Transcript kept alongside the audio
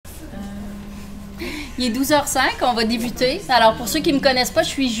Il est 12h05, on va débuter. Alors, pour ceux qui ne me connaissent pas, je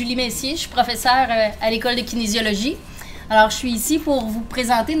suis Julie Messier, je suis professeure à l'École de kinésiologie. Alors, je suis ici pour vous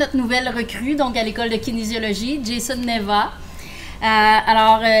présenter notre nouvelle recrue, donc à l'École de kinésiologie, Jason Neva.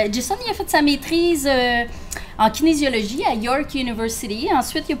 Jason, il a fait sa maîtrise en kinésiologie à York University.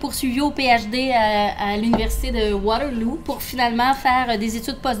 Ensuite, il a poursuivi au PhD à l'Université de Waterloo pour finalement faire des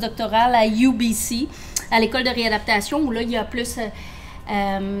études postdoctorales à UBC, à l'École de réadaptation, où là, il a plus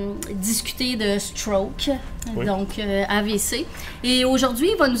discuté de stroke, oui. Donc AVC. Et aujourd'hui,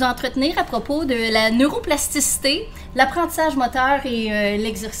 il va nous entretenir à propos de la neuroplasticité, l'apprentissage moteur et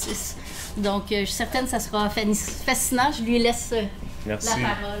l'exercice. Donc, je suis certaine que ça sera fascinant. Je lui laisse la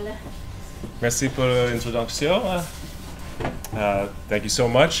parole. Merci pour l'introduction. Thank you so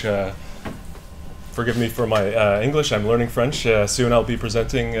much. Forgive me for my English. I'm learning French. Soon I'll be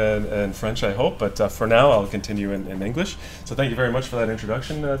presenting in French, I hope. But for now, I'll continue in English. So thank you very much for that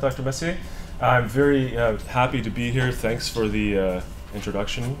introduction, Dr. Messier. I'm very happy to be here. Thanks for the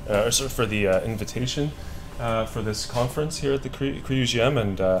introduction, for the invitation. For this conference here at the CRIUGM,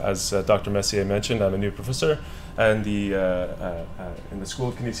 and as Dr. Messier mentioned, I'm a new professor in the School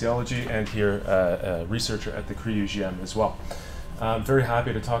of Kinesiology and here a researcher at the CRIUGM as well. I'm very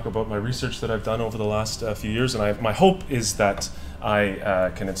happy to talk about my research that I've done over the last few years, and my hope is that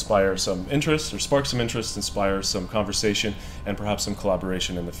I can inspire some interest, or spark some interest, inspire some conversation, and perhaps some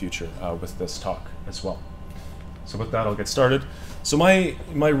collaboration in the future with this talk as well. So with that, I'll get started. So my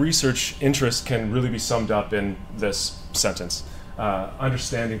research interest can really be summed up in this sentence: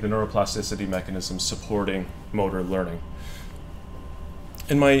 understanding the neuroplasticity mechanisms supporting motor learning.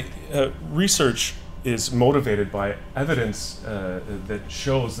 And my research is motivated by evidence that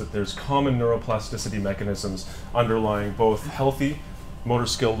shows that there's common neuroplasticity mechanisms underlying both healthy motor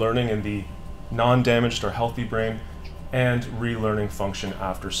skill learning in the non-damaged or healthy brain and relearning function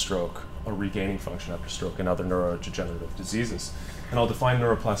after stroke, or regaining function after stroke and other neurodegenerative diseases. And I'll define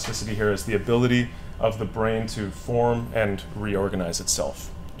neuroplasticity here as the ability of the brain to form and reorganize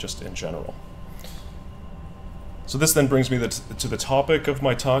itself, just in general. So this then brings me to the topic of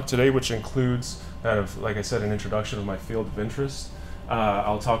my talk today, which includes, kind of, like I said, an introduction of my field of interest.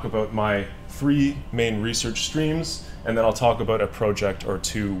 I'll talk about my 3 main research streams, and then I'll talk about a project or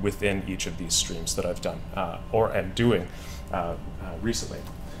 2 within each of these streams that I've done or am doing recently.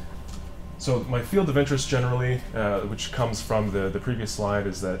 So my field of interest generally, which comes from the previous slide,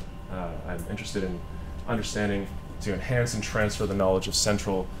 is that I'm interested in understanding to enhance and transfer the knowledge of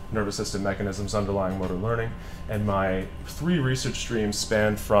central nervous system mechanisms underlying motor learning. And my 3 research streams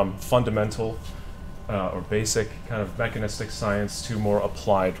span from fundamental or basic kind of mechanistic science to more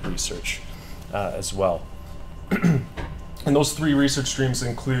applied research as well. And those 3 research streams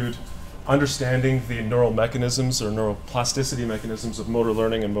include understanding the neural mechanisms or neuroplasticity mechanisms of motor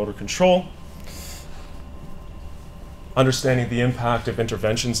learning and motor control, understanding the impact of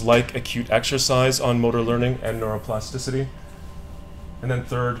interventions like acute exercise on motor learning and neuroplasticity, and then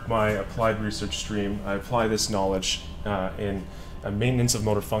third, my applied research stream. I apply this knowledge in maintenance of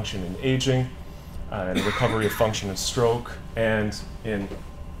motor function in aging, in recovery of function in stroke, and in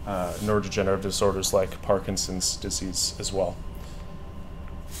neurodegenerative disorders like Parkinson's disease as well.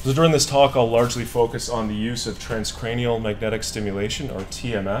 So during this talk, I'll largely focus on the use of transcranial magnetic stimulation, or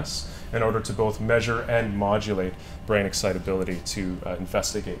TMS, in order to both measure and modulate brain excitability to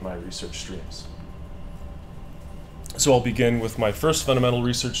investigate my research streams. So I'll begin with my first fundamental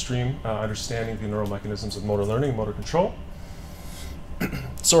research stream, understanding the neural mechanisms of motor learning and motor control.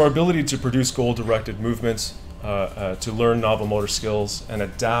 So our ability to produce goal-directed movements, to learn novel motor skills, and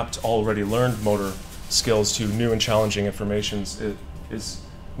adapt already learned motor skills to new and challenging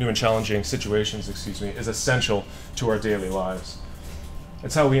situations, is essential to our daily lives.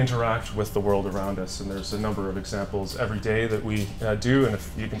 It's how we interact with the world around us, and there's a number of examples every day that we do, and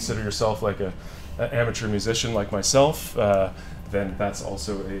if you consider yourself like an amateur musician like myself, then that's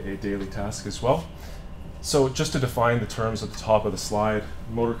also a daily task as well. So just to define the terms at the top of the slide,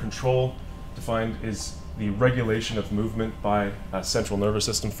 motor control defined is the regulation of movement by a central nervous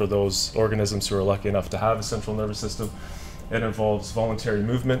system for those organisms who are lucky enough to have a central nervous system. It involves voluntary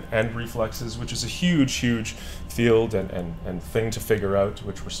movement and reflexes, which is a huge, huge field and thing to figure out,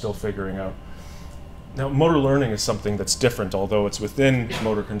 which we're still figuring out. Now, motor learning is something that's different, although it's within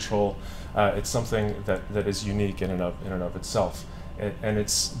motor control. It's something that is unique in and of itself. And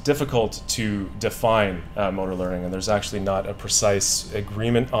it's difficult to define motor learning, and there's actually not a precise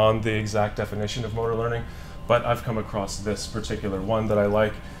agreement on the exact definition of motor learning, but I've come across this particular one that I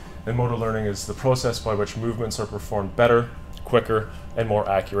like. And motor learning is the process by which movements are performed better, quicker, and more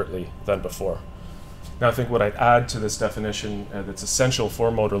accurately than before. Now, I think what I'd add to this definition that's essential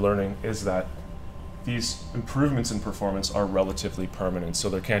for motor learning is that these improvements in performance are relatively permanent. So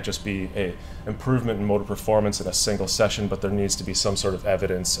there can't just be an improvement in motor performance in a single session, but there needs to be some sort of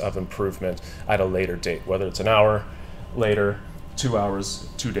evidence of improvement at a later date, whether it's an hour later, 2 hours,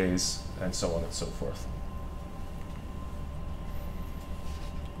 2 days, and so on and so forth.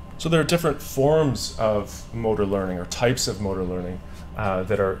 So there are different forms of motor learning or types of motor learning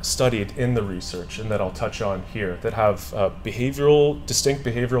that are studied in the research and that I'll touch on here that have distinct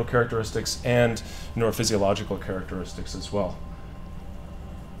behavioral characteristics and neurophysiological characteristics as well.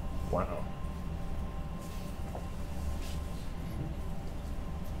 Wow.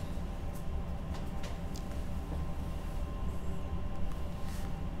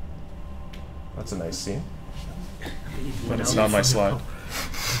 That's a nice scene, but it's not my slide.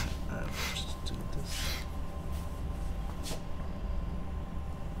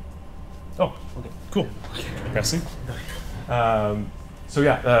 Oh, okay, cool. Merci. So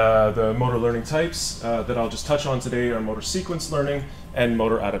yeah, the motor learning types that I'll just touch on today are motor sequence learning and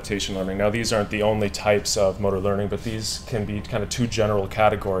motor adaptation learning. Now these aren't the only types of motor learning, but these can be kind of two general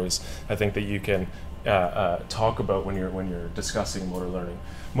categories I think that you can talk about when you're discussing motor learning.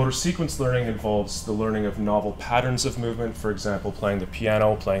 Motor sequence learning involves the learning of novel patterns of movement, for example, playing the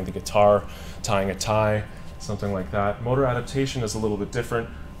piano, playing the guitar, tying a tie, something like that. Motor adaptation is a little bit different,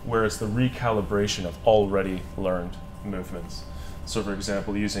 where it's the recalibration of already learned movements. So for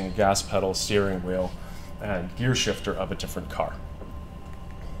example, using a gas pedal, steering wheel, and gear shifter of a different car.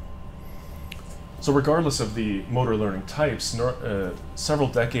 So regardless of the motor learning types, several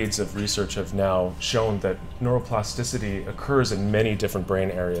decades of research have now shown that neuroplasticity occurs in many different brain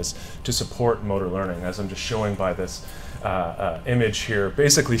areas to support motor learning, as I'm just showing by this image here,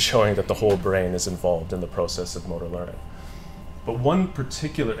 basically showing that the whole brain is involved in the process of motor learning. But one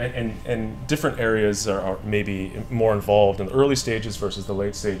particular, and different areas are maybe more involved in the early stages versus the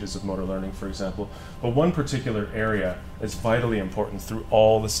late stages of motor learning, for example. But one particular area is vitally important through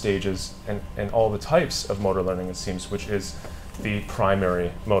all the stages and all the types of motor learning, it seems, which is the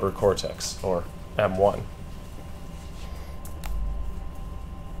primary motor cortex, or M1.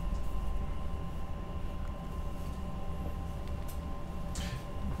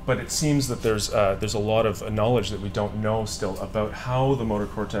 But it seems that there's a lot of knowledge that we don't know still about how the motor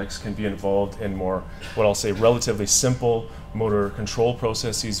cortex can be involved in more, what I'll say, relatively simple motor control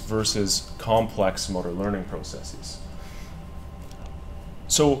processes versus complex motor learning processes.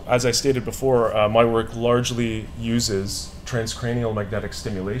 So, as I stated before, my work largely uses transcranial magnetic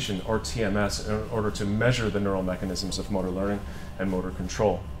stimulation, or TMS, in order to measure the neural mechanisms of motor learning and motor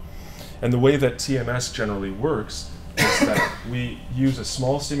control. And the way that TMS generally works is that we use a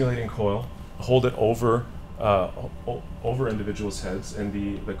small stimulating coil, hold it over individuals' heads, and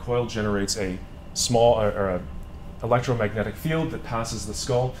the coil generates a small electromagnetic field that passes the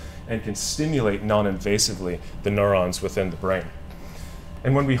skull and can stimulate non-invasively the neurons within the brain.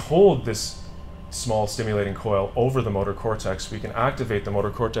 And when we hold this small stimulating coil over the motor cortex, we can activate the motor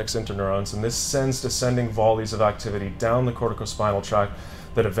cortex interneurons, and this sends descending volleys of activity down the corticospinal tract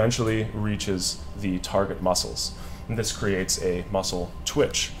that eventually reaches the target muscles. And this creates a muscle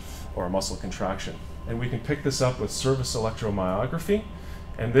twitch or a muscle contraction. And we can pick this up with surface electromyography,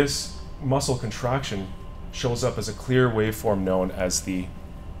 and this muscle contraction shows up as a clear waveform known as the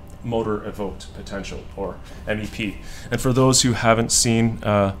motor evoked potential, or MEP. And for those who haven't seen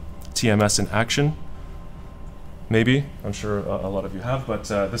TMS in action, maybe, I'm sure a lot of you have, but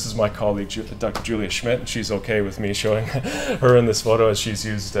this is my colleague, Dr. Julia Schmidt, and she's okay with me showing her in this photo, as she's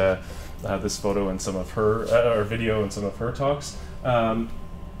used this photo in some of her, or video in some of her talks. I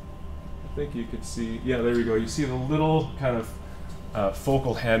think you could see, yeah, there we go. You see the little kind of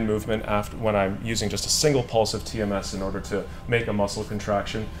focal hand movement after when I'm using just a single pulse of TMS in order to make a muscle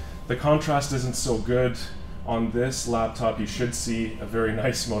contraction. The contrast isn't so good on this laptop. You should see a very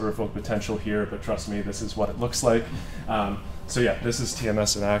nice motor evoked potential here, but trust me, this is what it looks like. So yeah, this is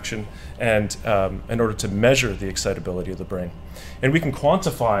TMS in action, and in order to measure the excitability of the brain. And we can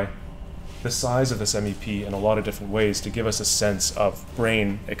quantify the size of this MEP in a lot of different ways to give us a sense of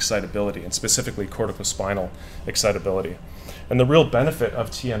brain excitability, and specifically corticospinal excitability. And the real benefit of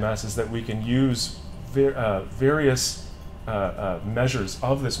TMS is that we can use various measures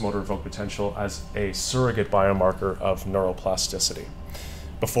of this motor evoked potential as a surrogate biomarker of neuroplasticity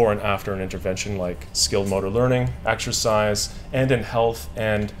before and after an intervention like skilled motor learning, exercise, and in health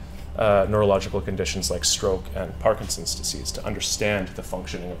and neurological conditions like stroke and Parkinson's disease, to understand the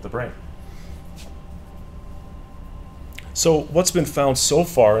functioning of the brain. So what's been found so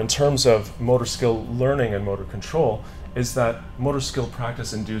far in terms of motor skill learning and motor control is that motor skill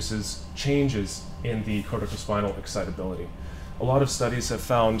practice induces changes in the corticospinal excitability. A lot of studies have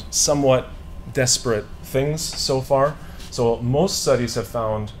found somewhat desperate things so far. So most studies have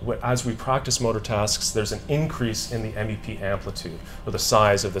found as we practice motor tasks, there's an increase in the MEP amplitude, or the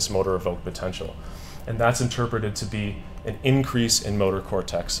size of this motor evoked potential. And that's interpreted to be an increase in motor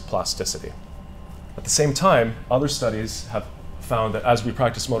cortex plasticity. At the same time, other studies have found that as we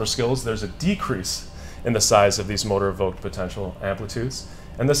practice motor skills, there's a decrease in the size of these motor evoked potential amplitudes.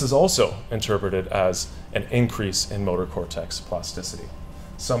 And this is also interpreted as an increase in motor cortex plasticity.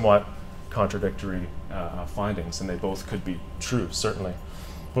 Somewhat contradictory findings, and they both could be true, certainly.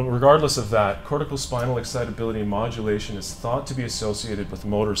 But regardless of that, cortical spinal excitability modulation is thought to be associated with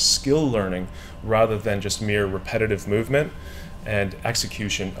motor skill learning rather than just mere repetitive movement and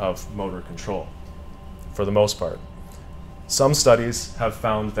execution of motor control, for the most part. Some studies have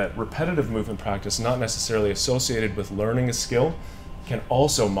found that repetitive movement practice, not necessarily associated with learning a skill, can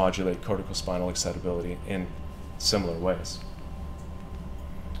also modulate cortical spinal excitability in similar ways.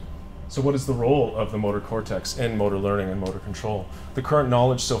 So what is the role of the motor cortex in motor learning and motor control? The current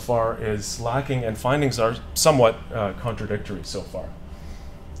knowledge so far is lacking, and findings are somewhat contradictory so far.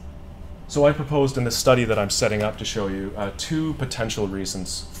 So I proposed in this study that I'm setting up to show you two potential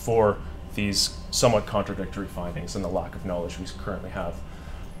reasons for these somewhat contradictory findings and the lack of knowledge we currently have.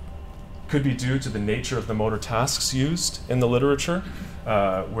 Could be due to the nature of the motor tasks used in the literature,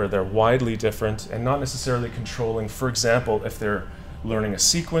 where they're widely different and not necessarily controlling, for example, if they're learning a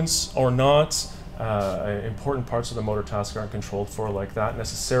sequence or not. Important parts of the motor task aren't controlled for like that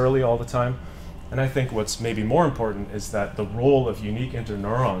necessarily all the time. And I think what's maybe more important is that the role of unique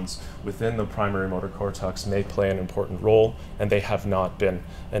interneurons within the primary motor cortex may play an important role, and they have not been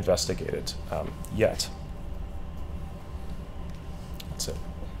investigated yet. That's it.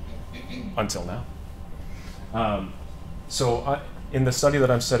 Until now. In the study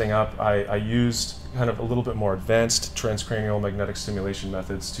that I'm setting up, I used kind of a little bit more advanced transcranial magnetic stimulation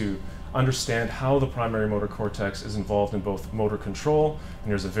methods to understand how the primary motor cortex is involved in both motor control, and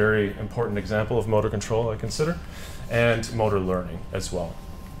here's a very important example of motor control I consider, and motor learning as well.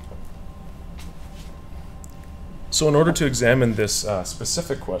 So in order to examine this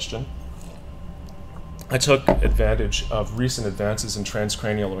specific question, I took advantage of recent advances in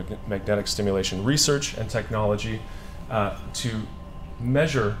transcranial magnetic stimulation research and technology to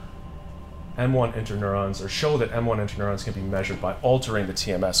measure M1 interneurons, or show that M1 interneurons can be measured by altering the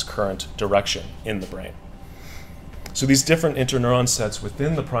TMS current direction in the brain. So these different interneuron sets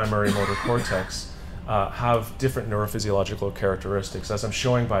within the primary motor cortex have different neurophysiological characteristics, as I'm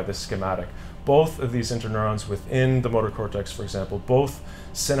showing by this schematic. Both of these interneurons within the motor cortex, for example, both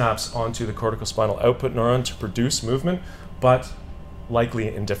synapse onto the corticospinal output neuron to produce movement, but likely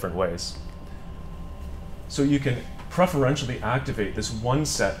in different ways. So you can preferentially activate this one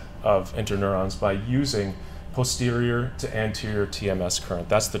set of interneurons by using posterior to anterior TMS current.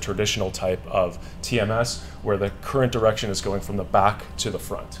 That's the traditional type of TMS, where the current direction is going from the back to the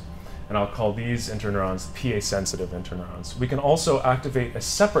front. And I'll call these interneurons PA-sensitive interneurons. We can also activate a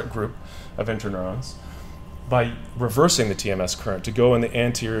separate group of interneurons by reversing the TMS current to go in the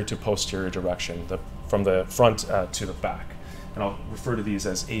anterior to posterior direction, from the front to the back. And I'll refer to these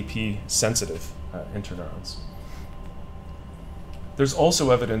as AP-sensitive interneurons. There's also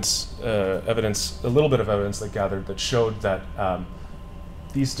a little bit of evidence that gathered that showed that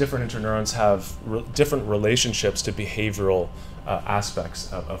these different interneurons have different relationships to behavioral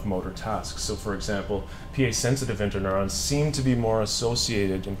aspects of motor tasks. So for example, PA-sensitive interneurons seem to be more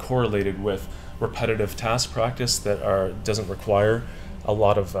associated and correlated with repetitive task practice that doesn't require a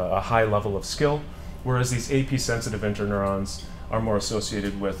lot of a high level of skill, whereas these AP-sensitive interneurons are more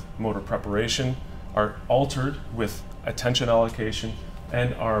associated with motor preparation, are altered with attention allocation,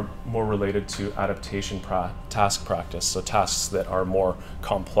 and are more related to adaptation task practice, so tasks that are more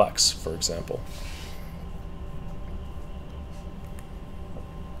complex, for example.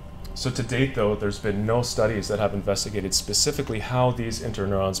 So to date, though, there's been no studies that have investigated specifically how these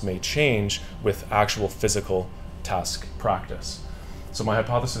interneurons may change with actual physical task practice. So my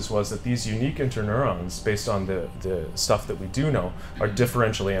hypothesis was that these unique interneurons, based on the stuff that we do know, are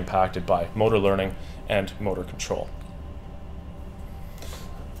differentially impacted by motor learning and motor control.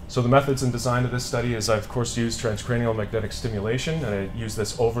 So the methods and design of this study is I, of course, used transcranial magnetic stimulation, and I use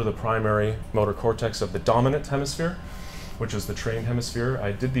this over the primary motor cortex of the dominant hemisphere, which is the trained hemisphere.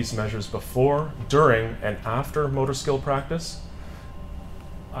 I did these measures before, during, and after motor skill practice.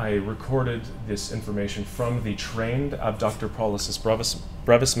 I recorded this information from the trained abductor pollicis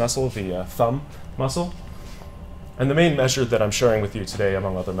brevis muscle, the thumb muscle. And the main measure that I'm sharing with you today,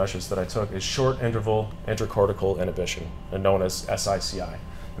 among other measures that I took, is short interval intercortical inhibition, known as SICI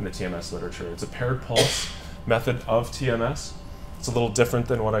in the TMS literature. It's a paired pulse method of TMS. It's a little different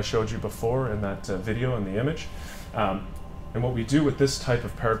than what I showed you before in that video and the image. And what we do with this type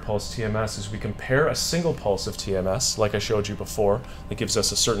of paired pulse TMS is we compare a single pulse of TMS, like I showed you before, that gives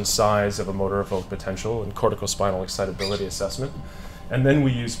us a certain size of a motor evoked potential and corticospinal excitability assessment. And then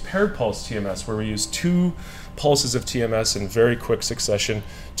we use paired pulse TMS, where we use 2 pulses of TMS in very quick succession,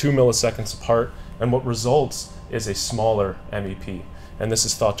 2 milliseconds apart, and what results is a smaller MEP. And this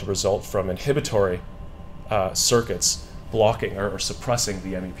is thought to result from inhibitory circuits blocking or suppressing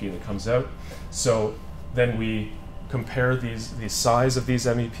the MEP that comes out. So then we compare the size of these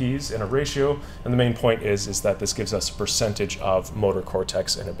MEPs in a ratio, and the main point is that this gives us a percentage of motor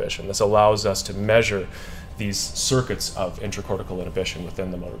cortex inhibition. This allows us to measure these circuits of intracortical inhibition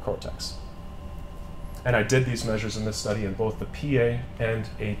within the motor cortex. And I did these measures in this study in both the PA and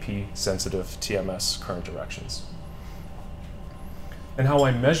AP sensitive TMS current directions. And how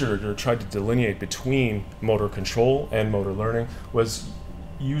I measured or tried to delineate between motor control and motor learning was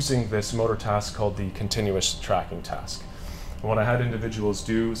using this motor task called the continuous tracking task. And what I had individuals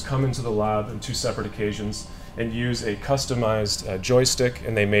do is come into the lab on 2 separate occasions and use a customized joystick,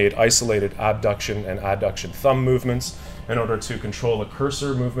 and they made isolated abduction and adduction thumb movements in order to control a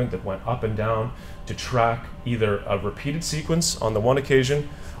cursor movement that went up and down to track either a repeated sequence on the one occasion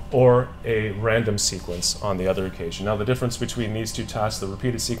or a random sequence on the other occasion. Now the difference between these 2 tasks, the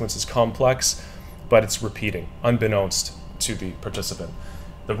repeated sequence is complex, but it's repeating, unbeknownst to the participant.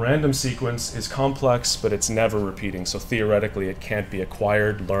 The random sequence is complex, but it's never repeating, so theoretically it can't be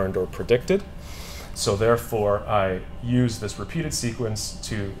acquired, learned, or predicted. So therefore, I use this repeated sequence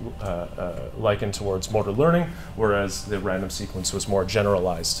to liken towards motor learning, whereas the random sequence was more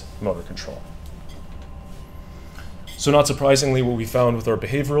generalized motor control. So not surprisingly, what we found with our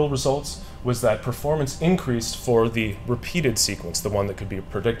behavioral results was that performance increased for the repeated sequence, the one that could be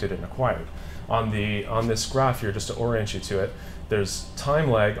predicted and acquired. On this graph here, just to orient you to it, there's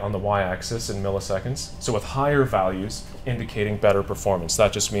time lag on the y-axis in milliseconds, so with higher values indicating better performance.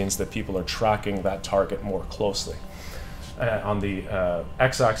 That just means that people are tracking that target more closely. On the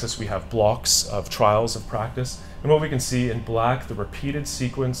x-axis, we have blocks of trials of practice, and what we can see in black, the repeated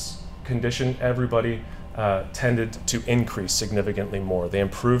sequence condition, everybody tended to increase significantly more. They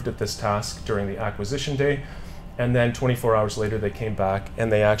improved at this task during the acquisition day, and then 24 hours later they came back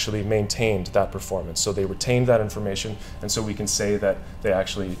and they actually maintained that performance. So they retained that information, and so we can say that they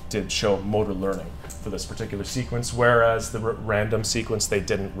actually did show motor learning for this particular sequence, whereas the random sequence they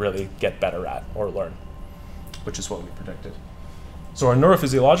didn't really get better at or learn, which is what we predicted. So our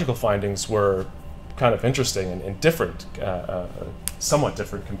neurophysiological findings were kind of interesting and different, somewhat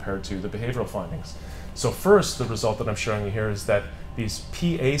different compared to the behavioral findings. So first, the result that I'm showing you here is that these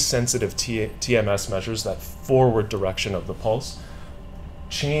PA-sensitive TMS measures, that forward direction of the pulse,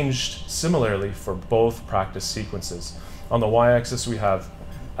 changed similarly for both practice sequences. On the y-axis, we have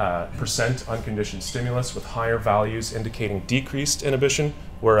percent unconditioned stimulus with higher values indicating decreased inhibition,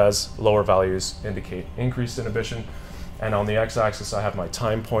 whereas lower values indicate increased inhibition. And on the x-axis, I have my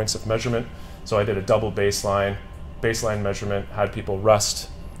time points of measurement. So I did a double baseline measurement, had people rest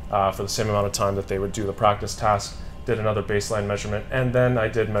for the same amount of time that they would do the practice task, did another baseline measurement, and then I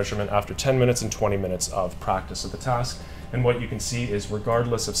did measurement after 10 minutes and 20 minutes of practice of the task. And what you can see is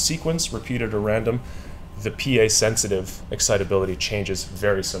regardless of sequence, repeated or random, the PA-sensitive excitability changes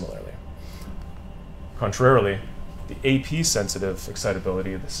very similarly. Contrarily, the AP-sensitive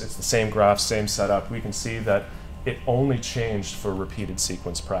excitability, it's the same graph, same setup, we can see that it only changed for repeated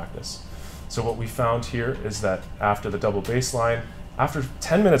sequence practice. So what we found here is that after the double baseline, after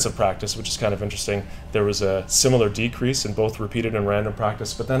 10 minutes of practice, which is kind of interesting, there was a similar decrease in both repeated and random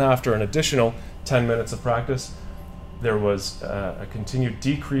practice, but then after an additional 10 minutes of practice, there was a continued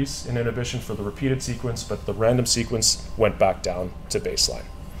decrease in inhibition for the repeated sequence, but the random sequence went back down to baseline.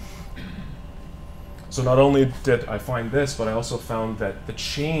 So not only did I find this, but I also found that the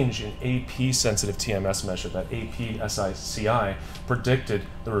change in AP-sensitive TMS measure, that AP-SICI, predicted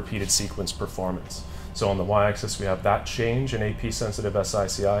the repeated sequence performance. So on the y-axis, we have that change in AP-sensitive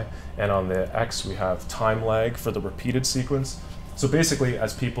SICI, and on the x, we have time lag for the repeated sequence. So basically,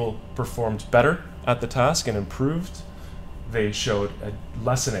 as people performed better at the task and improved, they showed a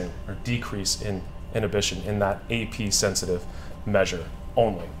lessening or decrease in inhibition in that AP-sensitive measure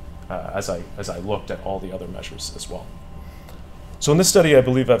only, as I looked at all the other measures as well. So in this study, I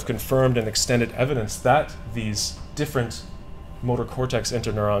believe I've confirmed and extended evidence that these different motor cortex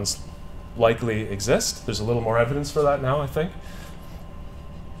interneurons likely exist. There's a little more evidence for that now, I think.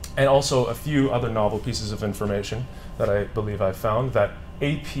 And also a few other novel pieces of information that I believe I found, that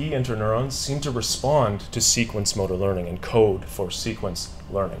AP interneurons seem to respond to sequence motor learning and code for sequence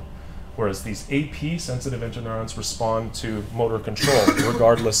learning, whereas these AP, sensitive interneurons, respond to motor control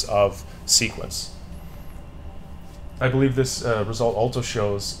regardless of sequence. I believe this result also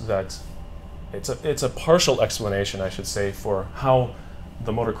shows that it's a partial explanation, I should say, for how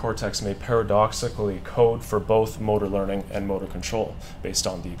the motor cortex may paradoxically code for both motor learning and motor control based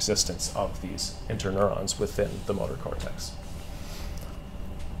on the existence of these interneurons within the motor cortex.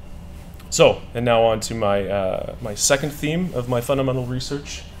 So, and now on to my second theme of my fundamental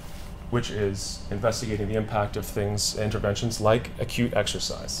research, which is investigating the impact of interventions like acute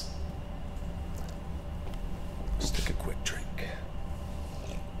exercise. Just take a quick drink.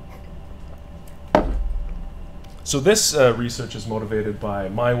 So this research is motivated by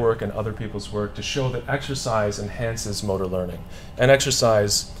my work and other people's work to show that exercise enhances motor learning. And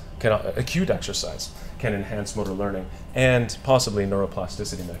acute exercise can enhance motor learning and possibly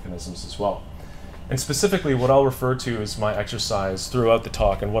neuroplasticity mechanisms as well. And specifically, what I'll refer to as my exercise throughout the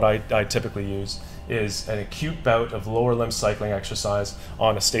talk, and what I typically use, is an acute bout of lower limb cycling exercise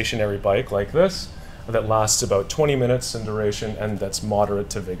on a stationary bike like this that lasts about 20 minutes in duration and that's moderate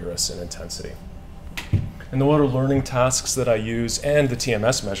to vigorous in intensity. And the motor learning tasks that I use, and the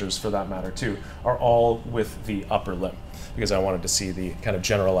TMS measures for that matter too, are all with the upper limb, because I wanted to see the kind of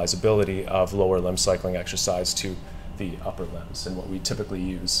generalizability of lower limb cycling exercise to the upper limbs and what we typically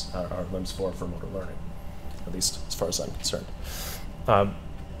use our limbs for motor learning, at least as far as I'm concerned.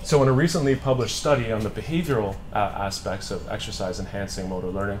 So in a recently published study on the behavioral aspects of exercise enhancing motor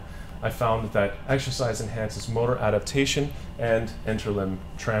learning, I found that exercise enhances motor adaptation and interlimb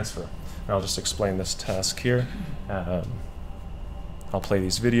transfer. And I'll just explain this task here. I'll play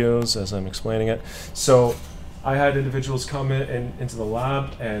these videos as I'm explaining it. So I had individuals come into the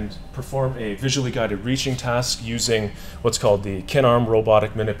lab and perform a visually guided reaching task using what's called the kin-arm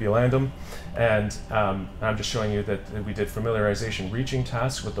robotic manipulandum. And I'm just showing you that we did familiarization reaching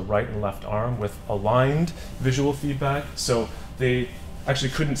tasks with the right and left arm with aligned visual feedback. So they actually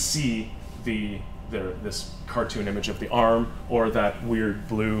couldn't see this cartoon image of the arm or that weird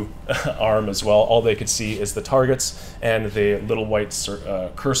blue arm as well. All they could see is the targets and the little white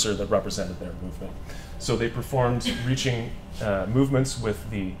cursor that represented their movement. So they performed reaching movements with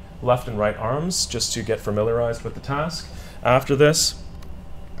the left and right arms just to get familiarized with the task. After this,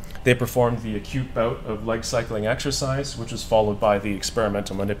 they performed the acute bout of leg cycling exercise, which was followed by the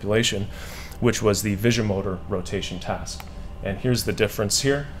experimental manipulation, which was the visuomotor rotation task. And here's the difference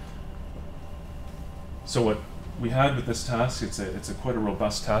here. So what we had with this task, it's quite a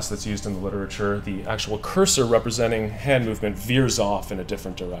robust task that's used in the literature. The actual cursor representing hand movement veers off in a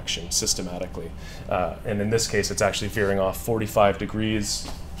different direction systematically. And in this case, it's actually veering off 45 degrees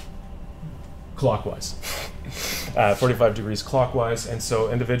clockwise. 45 degrees clockwise. And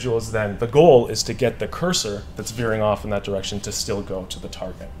so individuals then, the goal is to get the cursor that's veering off in that direction to still go to the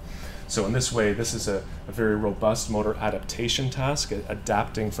target. So in this way, this is a very robust motor adaptation task,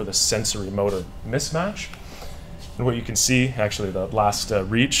 adapting for the sensory motor mismatch. And what you can see, actually the last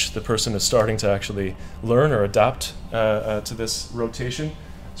reach, the person is starting to actually learn or adapt to this rotation.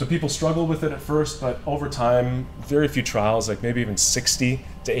 So people struggle with it at first, but over time, very few trials, like maybe even 60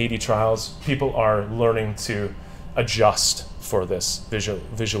 to 80 trials, people are learning to adjust for this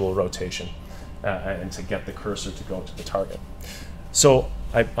visual rotation and to get the cursor to go to the target. So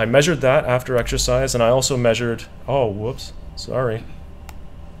I measured that after exercise, and I also measured, oh, whoops, sorry.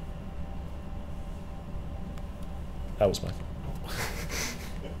 That was my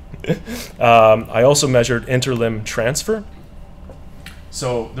fault. I also measured interlimb transfer.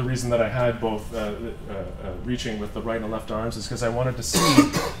 So the reason that I had both reaching with the right and left arms is because I wanted to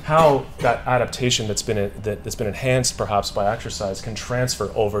see how that adaptation that's been enhanced perhaps by exercise can transfer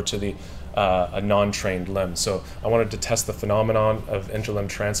over to a non-trained limb. So I wanted to test the phenomenon of interlimb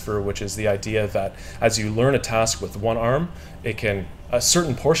transfer, which is the idea that as you learn a task with one arm, a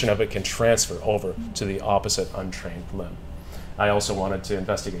certain portion of it can transfer over to the opposite untrained limb. I also wanted to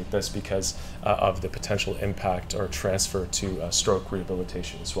investigate this because of the potential impact or transfer to stroke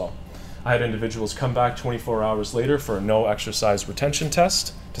rehabilitation as well. I had individuals come back 24 hours later for a no exercise retention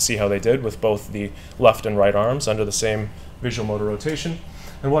test to see how they did with both the left and right arms under the same visual motor rotation.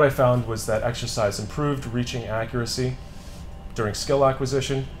 And what I found was that exercise improved reaching accuracy during skill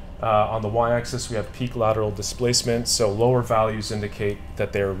acquisition. On the y-axis, we have peak lateral displacement, so lower values indicate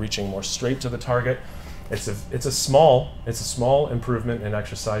that they're reaching more straight to the target. It's a small improvement in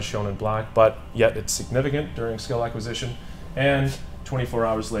exercise shown in black, but yet it's significant during skill acquisition. And 24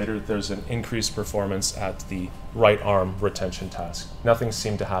 hours later, there's an increased performance at the right arm retention task. Nothing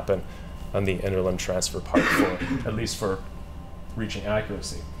seemed to happen on the interlimb transfer part, at least for reaching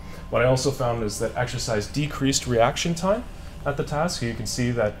accuracy. What I also found is that exercise decreased reaction time at the task. So you can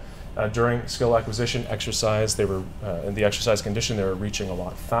see that during skill acquisition exercise, they were, in the exercise condition, they were reaching a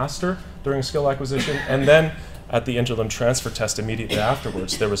lot faster during skill acquisition. And then at the interlimb transfer test immediately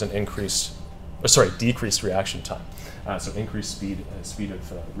afterwards, there was an decreased reaction time. So increased speed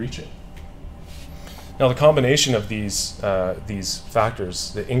of reaching. Now the combination of these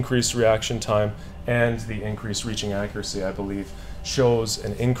factors, the increased reaction time and the increased reaching accuracy, I believe, shows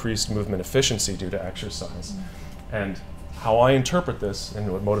an increased movement efficiency due to exercise. And how I interpret this,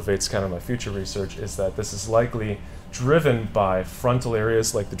 and what motivates kind of my future research, is that this is likely driven by frontal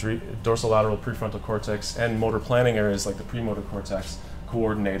areas like the dorsolateral prefrontal cortex and motor planning areas like the premotor cortex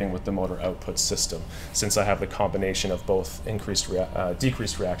coordinating with the motor output system, since I have the combination of both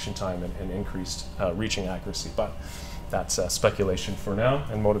decreased reaction time and increased reaching accuracy. But that's speculation for now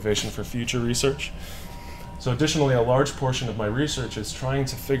and motivation for future research. So additionally, a large portion of my research is trying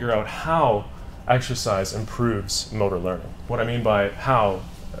to figure out how exercise improves motor learning. What I mean by how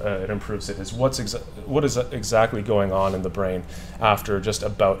it improves it is what is exactly going on in the brain after just a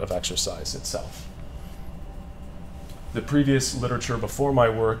bout of exercise itself. The previous literature before my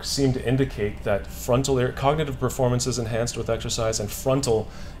work seemed to indicate that cognitive performance is enhanced with exercise, and frontal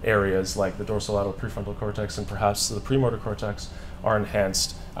areas like the dorsolateral prefrontal cortex and perhaps the premotor cortex are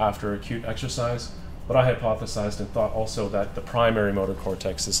enhanced after acute exercise. But I hypothesized and thought also that the primary motor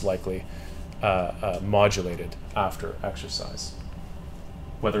cortex is likely modulated after exercise.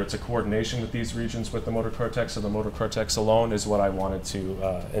 Whether it's a coordination with these regions with the motor cortex or the motor cortex alone is what I wanted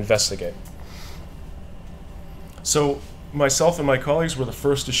to investigate. So myself and my colleagues were the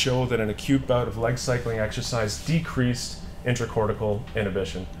first to show that an acute bout of leg cycling exercise decreased intracortical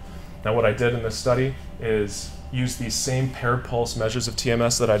inhibition. Now what I did in this study is use these same paired pulse measures of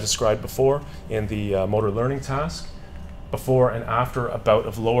TMS that I described before in the motor learning task, before and after a bout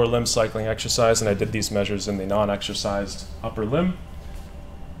of lower limb cycling exercise, and I did these measures in the non-exercised upper limb.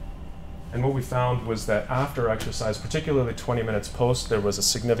 And what we found was that after exercise, particularly 20 minutes post, there was a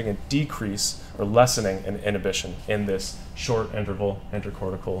significant decrease or lessening in inhibition in this short interval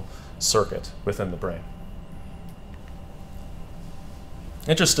intercortical circuit within the brain.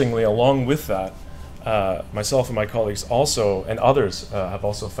 Interestingly, along with that, myself and my colleagues also, and others, have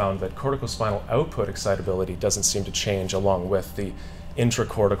also found that corticospinal output excitability doesn't seem to change along with the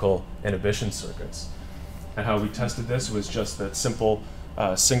intracortical inhibition circuits. And how we tested this was just that simple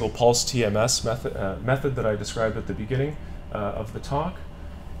single pulse TMS method that I described at the beginning of the talk.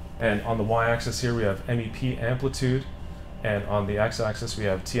 And on the y-axis here we have MEP amplitude, and on the x-axis we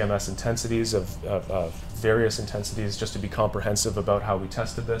have TMS intensities of various intensities, just to be comprehensive about how we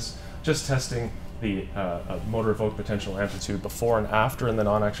tested this. Just testing the motor evoked potential amplitude before and after in the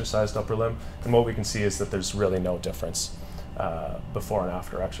non-exercised upper limb, and what we can see is that there's really no difference before and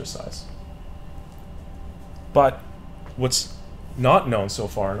after exercise. But what's not known so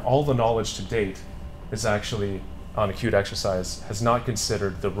far, and all the knowledge to date is actually on acute exercise, has not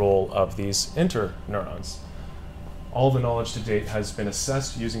considered the role of these interneurons. All the knowledge to date has been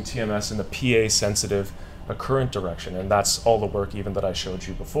assessed using TMS in the PA-sensitive current direction, and that's all the work even that I showed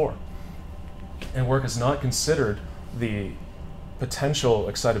you before. And work has not considered the potential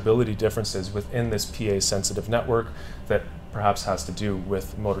excitability differences within this PA-sensitive network that perhaps has to do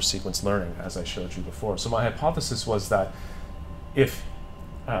with motor sequence learning, as I showed you before. So my hypothesis was that if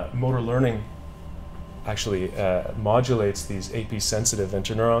motor learning actually modulates these AP-sensitive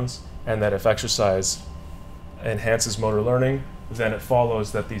interneurons, and that if exercise enhances motor learning, then it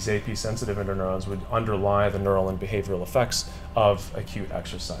follows that these AP-sensitive interneurons would underlie the neural and behavioral effects of acute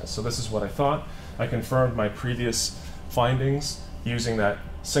exercise. So this is what I thought. I confirmed my previous findings using that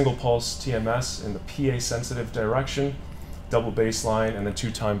single pulse TMS in the PA-sensitive direction, double baseline, and then 2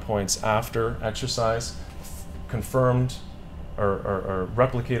 time points after exercise, confirmed or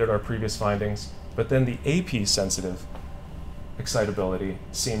replicated our previous findings, but then the AP-sensitive excitability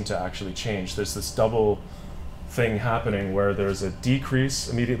seemed to actually change. There's this double thing happening where there's a decrease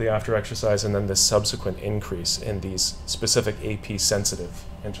immediately after exercise and then this subsequent increase in these specific AP-sensitive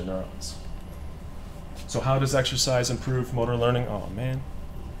interneurons. So how does exercise improve motor learning? Oh, man.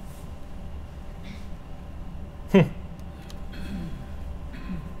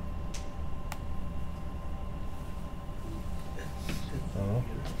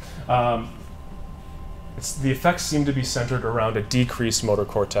 The effects seem to be centered around a decreased motor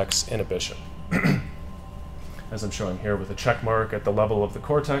cortex inhibition, as I'm showing here with a check mark at the level of the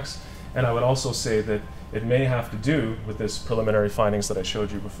cortex. And I would also say that it may have to do with this preliminary findings that I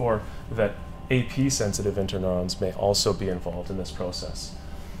showed you before, that AP-sensitive interneurons may also be involved in this process.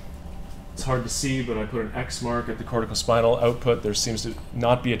 It's hard to see, but I put an X mark at the corticospinal output. There seems to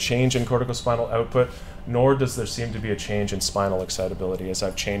not be a change in corticospinal output, nor does there seem to be a change in spinal excitability as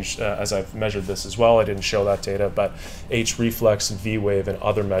I've measured this as well. I didn't show that data, but H reflex, V wave, and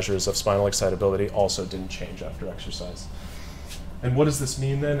other measures of spinal excitability also didn't change after exercise. And what does this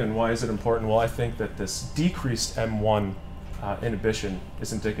mean then, and why is it important? Well, I think that this decreased M1 inhibition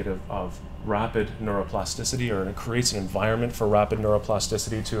is indicative of rapid neuroplasticity, or it creates an environment for rapid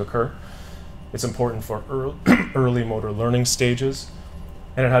neuroplasticity to occur. It's important for early motor learning stages,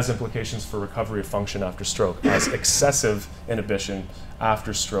 and it has implications for recovery of function after stroke, as excessive inhibition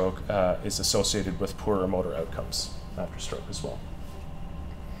after stroke is associated with poorer motor outcomes after stroke as well.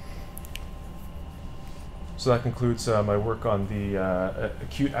 So that concludes my work on the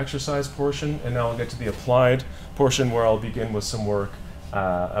acute exercise portion, and now I'll get to the applied portion, where I'll begin with some work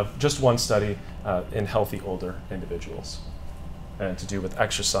of just one study in healthy older individuals, and to do with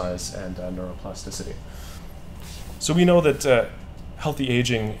exercise and neuroplasticity. So we know that healthy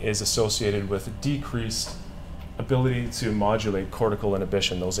aging is associated with decreased ability to modulate cortical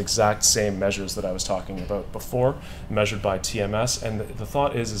inhibition, those exact same measures that I was talking about before, measured by TMS, and the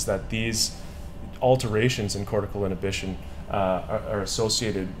thought is that these alterations in cortical inhibition are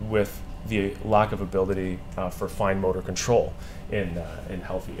associated with the lack of ability for fine motor control in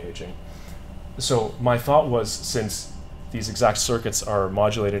healthy aging. So my thought was, since these exact circuits are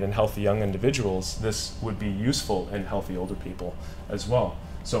modulated in healthy young individuals, this would be useful in healthy older people as well.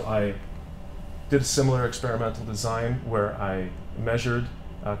 So I did a similar experimental design where I measured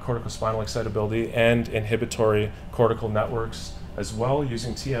corticospinal excitability and inhibitory cortical networks as well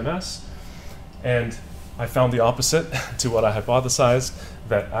using TMS. And I found the opposite to what I hypothesized,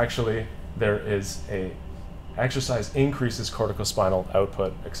 that actually there is exercise increases corticospinal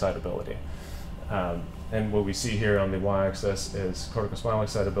output excitability. And what we see here on the y-axis is corticospinal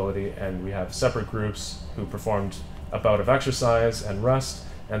excitability, and we have separate groups who performed a bout of exercise and rest,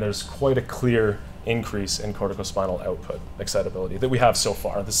 and there's quite a clear increase in corticospinal output excitability that we have so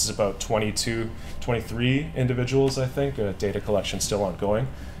far. This is about 23 individuals, I think. Data collection still ongoing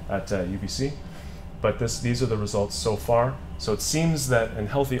at UBC. But these are the results so far. So it seems that in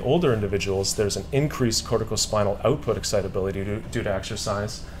healthy older individuals, there's an increased corticospinal output excitability due to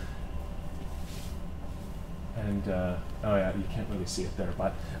exercise. And oh yeah, you can't really see it there,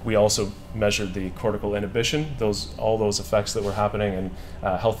 but we also measured the cortical inhibition, all those effects that were happening in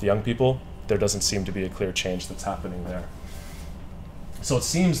healthy young people. There doesn't seem to be a clear change that's happening there. So it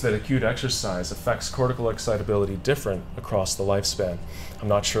seems that acute exercise affects cortical excitability different across the lifespan. I'm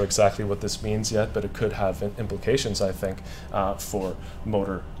not sure exactly what this means yet, but it could have implications, I think, for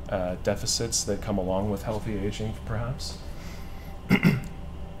motor deficits that come along with healthy aging, perhaps.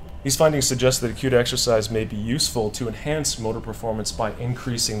 These findings suggest that acute exercise may be useful to enhance motor performance by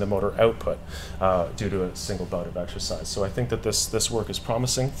increasing the motor output due to a single bout of exercise. So I think that this work is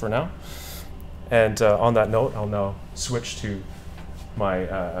promising for now. And on that note, I'll now switch to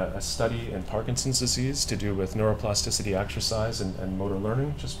a study in Parkinson's disease to do with neuroplasticity, exercise, and motor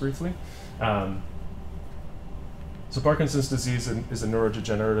learning, just briefly. So Parkinson's disease is a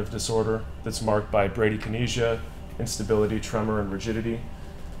neurodegenerative disorder that's marked by bradykinesia, instability, tremor, and rigidity.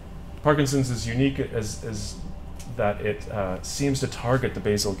 Parkinson's is unique as that it seems to target the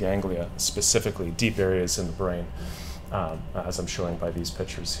basal ganglia, specifically deep areas in the brain, as I'm showing by these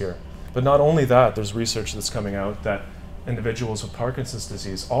pictures here. But not only that, there's research that's coming out that individuals with Parkinson's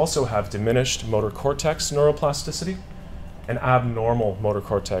disease also have diminished motor cortex neuroplasticity and abnormal motor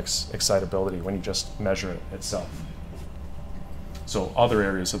cortex excitability when you just measure it itself. So other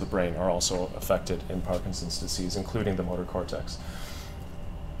areas of the brain are also affected in Parkinson's disease, including the motor cortex.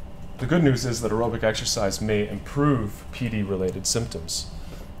 The good news is that aerobic exercise may improve PD-related symptoms,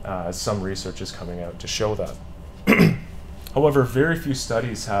 as some research is coming out to show that. However, very few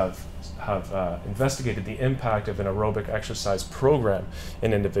studies have investigated the impact of an aerobic exercise program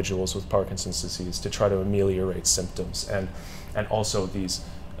in individuals with Parkinson's disease to try to ameliorate symptoms and also these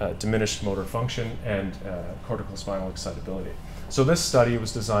diminished motor function and corticospinal excitability. So this study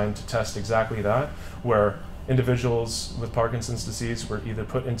was designed to test exactly that, where individuals with Parkinson's disease were either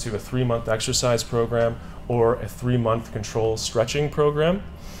put into a 3-month exercise program or a 3-month control stretching program.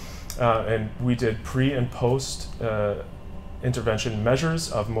 And we did pre and post intervention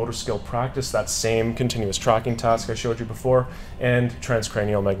measures of motor skill practice, that same continuous tracking task I showed you before, and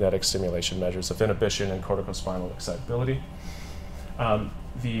transcranial magnetic stimulation measures of inhibition and corticospinal excitability.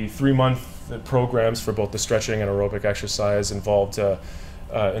 The 3-month programs for both the stretching and aerobic exercise involved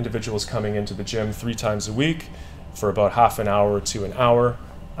individuals coming into the gym 3 times a week for about half an hour to an hour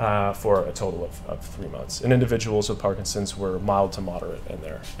for a total of 3 months. And individuals with Parkinson's were mild to moderate in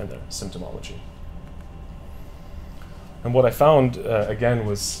their symptomology. And what I found, again,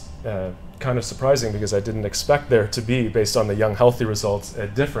 was kind of surprising because I didn't expect there to be, based on the young healthy results, a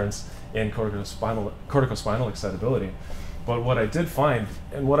difference in corticospinal excitability. But what I did find,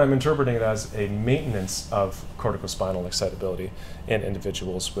 and what I'm interpreting it as, a maintenance of corticospinal excitability in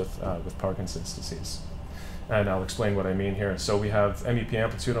individuals with Parkinson's disease. And I'll explain what I mean here. So we have MEP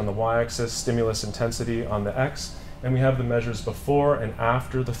amplitude on the y-axis, stimulus intensity on the x, and we have the measures before and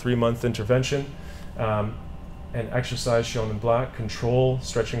after the 3-month intervention. And exercise shown in black, control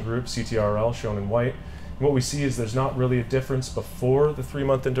stretching group, CTRL, shown in white. And what we see is there's not really a difference before the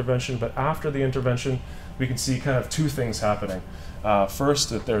 3-month intervention, but after the intervention, we can see kind of two things happening. First,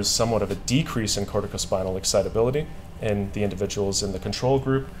 that there's somewhat of a decrease in corticospinal excitability in the individuals in the control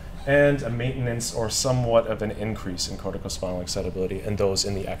group, and a maintenance or somewhat of an increase in corticospinal excitability in those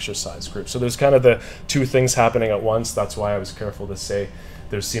in the exercise group. So there's kind of the two things happening at once. That's why I was careful to say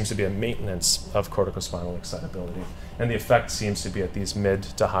there seems to be a maintenance of corticospinal excitability, and the effect seems to be at these mid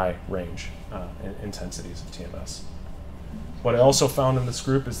to high range intensities of TMS. What I also found in this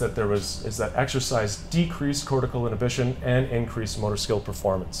group is that exercise decreased cortical inhibition and increased motor skill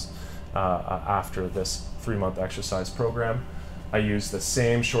performance after this 3-month exercise program. I used the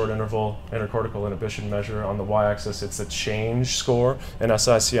same short interval intercortical inhibition measure on the y-axis. It's a change score in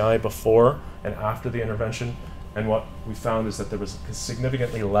SICI before and after the intervention. And what we found is that there was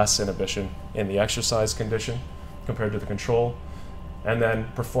significantly less inhibition in the exercise condition compared to the control. And then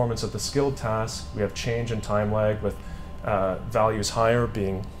performance of the skilled task, we have change in time lag with values higher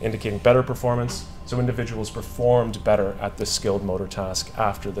indicating better performance. So individuals performed better at this skilled motor task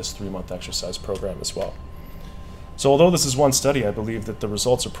after this 3-month exercise program as well. So although this is one study, I believe that the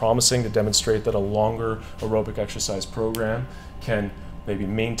results are promising to demonstrate that a longer aerobic exercise program can maybe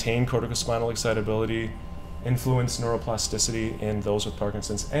maintain corticospinal excitability, influence neuroplasticity in those with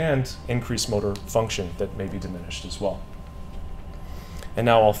Parkinson's, and increase motor function that may be diminished as well. And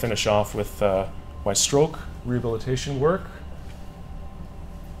now I'll finish off with my stroke rehabilitation work.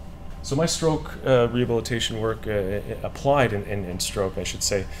 So my stroke rehabilitation work, applied in stroke, I should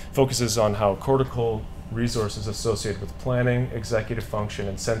say, focuses on how cortical resources associated with planning, executive function,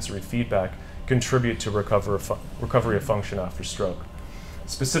 and sensory feedback contribute to recovery of function after stroke.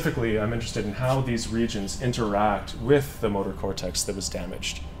 Specifically, I'm interested in how these regions interact with the motor cortex that was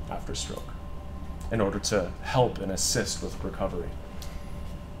damaged after stroke in order to help and assist with recovery.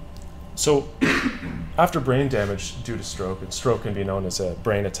 So after brain damage due to stroke, and stroke can be known as a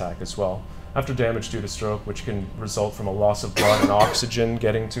brain attack as well, after damage due to stroke, which can result from a loss of blood and oxygen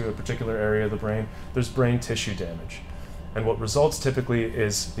getting to a particular area of the brain, there's brain tissue damage. And what results typically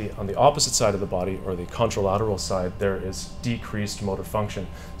is on the opposite side of the body, or the contralateral side, there is decreased motor function,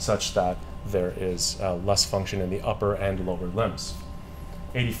 such that there is less function in the upper and lower limbs.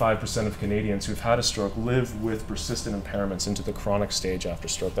 85% of Canadians who've had a stroke live with persistent impairments into the chronic stage after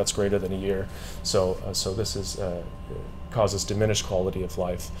stroke. That's greater than a year. So this causes diminished quality of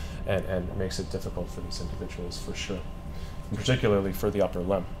life and makes it difficult for these individuals for sure, and particularly for the upper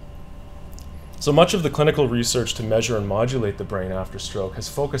limb. So much of the clinical research to measure and modulate the brain after stroke has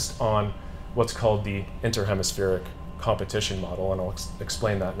focused on what's called the interhemispheric competition model, and I'll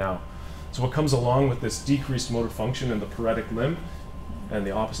explain that now. So what comes along with this decreased motor function in the paretic limb and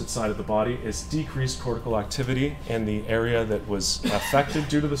the opposite side of the body is decreased cortical activity in the area that was affected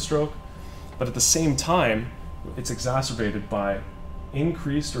due to the stroke, but at the same time, it's exacerbated by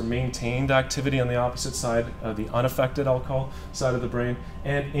increased or maintained activity on the opposite side, the unaffected, I'll call, side of the brain,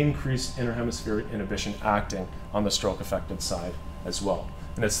 and increased interhemispheric inhibition acting on the stroke-affected side as well.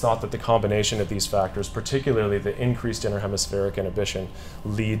 And it's thought that the combination of these factors, particularly the increased interhemispheric inhibition,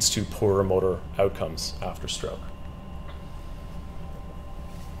 leads to poorer motor outcomes after stroke.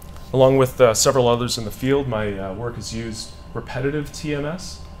 Along with several others in the field, my work has used repetitive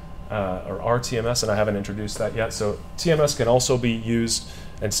TMS, or RTMS, and I haven't introduced that yet. So TMS can also be used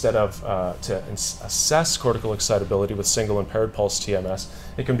instead of to assess cortical excitability with single impaired pulse TMS.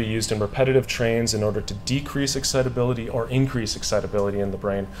 It can be used in repetitive trains in order to decrease excitability or increase excitability in the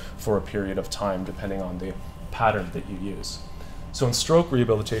brain for a period of time, depending on the pattern that you use. So in stroke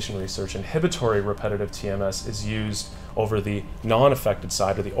rehabilitation research, inhibitory repetitive TMS is used over the non-affected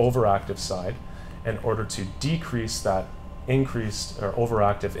side or the overactive side in order to decrease that increased or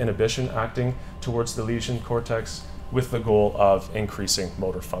overactive inhibition acting towards the lesion cortex with the goal of increasing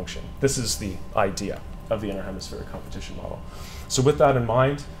motor function. This is the idea of the interhemispheric competition model. So with that in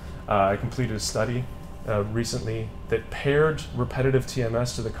mind, I completed a study recently that paired repetitive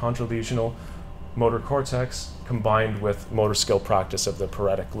TMS to the contralesional motor cortex combined with motor skill practice of the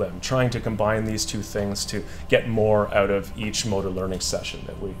paretic limb, trying to combine these two things to get more out of each motor learning session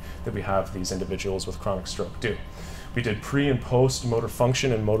that we have these individuals with chronic stroke do. We did pre and post motor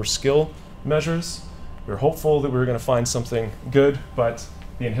function and motor skill measures. We were hopeful that we were going to find something good, but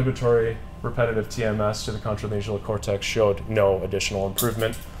the inhibitory repetitive TMS to the contralateral cortex showed no additional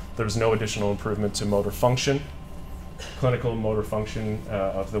improvement. There was no additional improvement to motor function, clinical motor function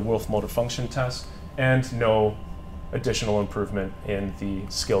of the Wolf motor function test, and no additional improvement in the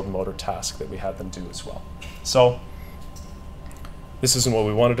skilled motor task that we had them do as well. So this isn't what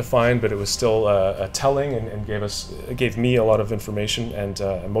we wanted to find, but it was still telling and gave me a lot of information and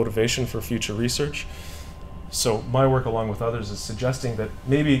motivation for future research. So my work, along with others, is suggesting that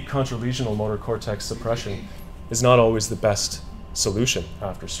maybe contralesional motor cortex suppression is not always the best solution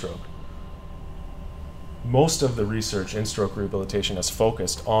after stroke. Most of the research in stroke rehabilitation has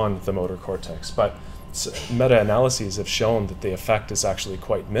focused on the motor cortex, but meta-analyses have shown that the effect is actually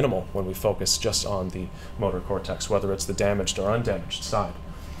quite minimal when we focus just on the motor cortex, whether it's the damaged or undamaged side.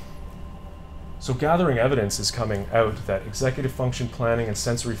 So gathering evidence is coming out that executive function planning and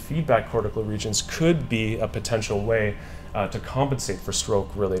sensory feedback cortical regions could be a potential way to compensate for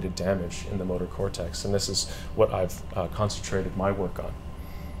stroke-related damage in the motor cortex, and this is what I've concentrated my work on.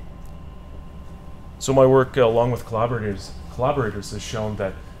 So my work, along with collaborators, has shown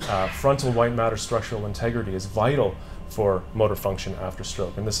that frontal white matter structural integrity is vital for motor function after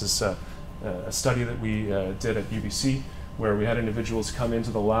stroke. And this is a study that we did at UBC, where we had individuals come into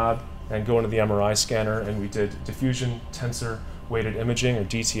the lab and go into the MRI scanner, and we did diffusion tensor weighted imaging, or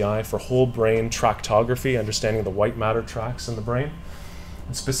DTI, for whole brain tractography, understanding the white matter tracts in the brain.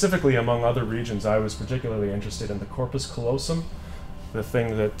 And specifically, among other regions, I was particularly interested in the corpus callosum, the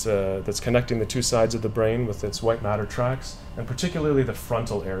thing that's connecting the two sides of the brain with its white matter tracts, and particularly the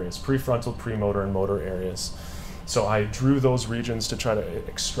frontal areas, prefrontal, premotor, and motor areas. So I drew those regions to try to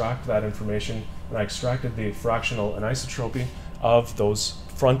extract that information, and I extracted the fractional anisotropy of those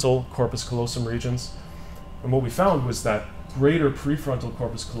frontal corpus callosum regions. And what we found was that greater prefrontal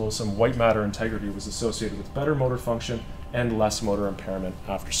corpus callosum white matter integrity was associated with better motor function and less motor impairment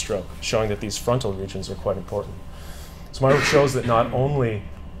after stroke, showing that these frontal regions are quite important. So my work shows that not only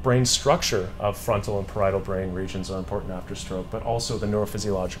brain structure of frontal and parietal brain regions are important after stroke, but also the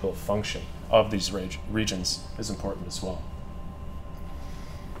neurophysiological function of these regions is important as well.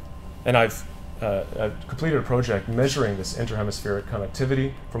 And I've completed a project measuring this interhemispheric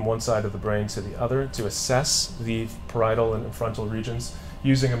connectivity from one side of the brain to the other to assess the parietal and frontal regions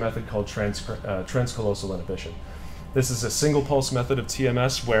using a method called transcallosal inhibition. This is a single pulse method of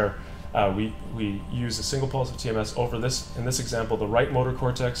TMS where we use a single pulse of TMS over this, in this example, the right motor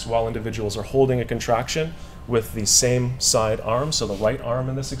cortex, while individuals are holding a contraction with the same side arm, so the right arm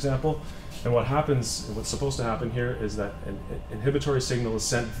in this example. And what happens, what's supposed to happen here is that an inhibitory signal is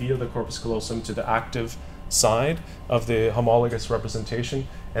sent via the corpus callosum to the active side of the homologous representation,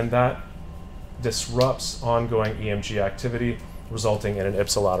 and that disrupts ongoing EMG activity, resulting in an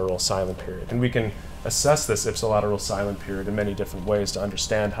ipsilateral silent period. And we can assess this ipsilateral silent period in many different ways to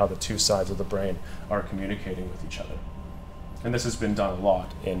understand how the two sides of the brain are communicating with each other. And this has been done a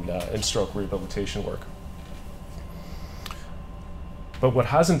lot in stroke rehabilitation work. But what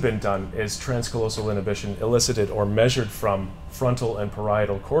hasn't been done is transcallosal inhibition elicited or measured from frontal and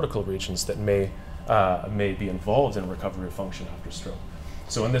parietal cortical regions that may be involved in recovery of function after stroke.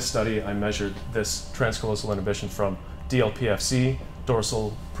 So in this study, I measured this transcallosal inhibition from DLPFC,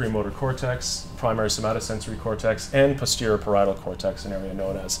 dorsal premotor cortex, primary somatosensory cortex, and posterior parietal cortex, an area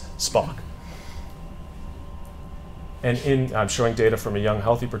known as SPOC. And I'm showing data from a young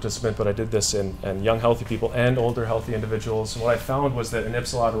healthy participant, but I did this in young healthy people and older healthy individuals. And what I found was that an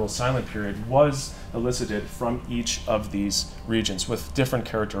ipsilateral silent period was elicited from each of these regions with different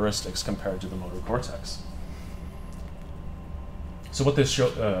characteristics compared to the motor cortex. So what this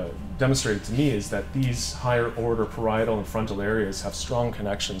demonstrated to me is that these higher order parietal and frontal areas have strong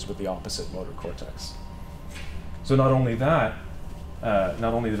connections with the opposite motor cortex. So not only that,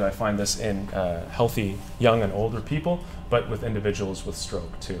 not only did I find this in healthy young and older people, but with individuals with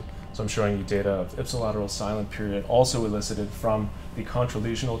stroke too. So I'm showing you data of ipsilateral silent period also elicited from the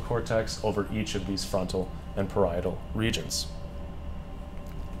contralesional cortex over each of these frontal and parietal regions.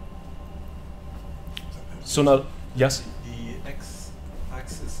 So now, yes? The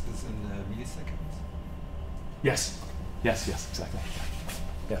x-axis is in milliseconds? Yes, exactly.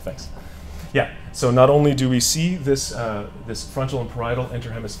 Yeah, thanks. Yeah, so not only do we see this, this frontal and parietal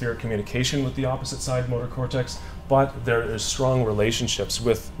interhemispheric communication with the opposite side motor cortex, but there is strong relationships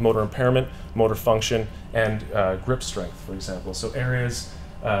with motor impairment, motor function, and grip strength, for example. So areas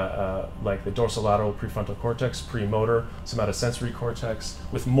like the dorsolateral prefrontal cortex, premotor, somatosensory cortex,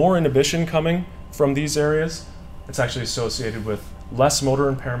 with more inhibition coming from these areas, it's actually associated with less motor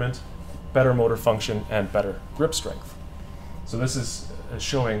impairment, better motor function, and better grip strength. So this is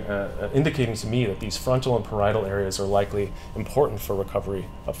showing, indicating to me that these frontal and parietal areas are likely important for recovery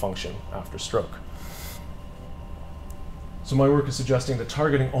of function after stroke. So my work is suggesting that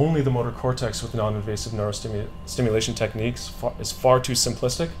targeting only the motor cortex with non-invasive neurostimulation techniques is far too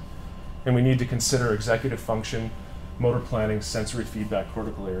simplistic, and we need to consider executive function, motor planning, sensory feedback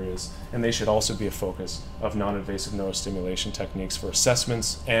cortical areas, and they should also be a focus of non-invasive neurostimulation techniques for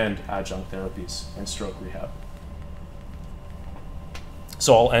assessments and adjunct therapies and stroke rehab.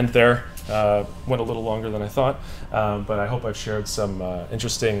 So I'll end there. Went a little longer than I thought, but I hope I've shared some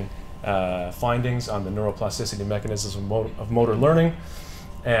interesting findings on the neuroplasticity mechanisms of motor learning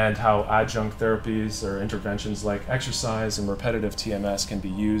and how adjunct therapies or interventions like exercise and repetitive TMS can be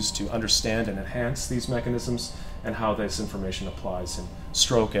used to understand and enhance these mechanisms, and how this information applies in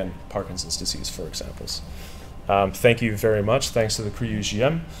stroke and Parkinson's disease, for examples. Thank you very much. Thanks to the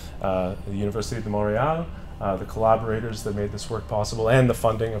CRIUGM, the Université de Montréal, the collaborators that made this work possible, and the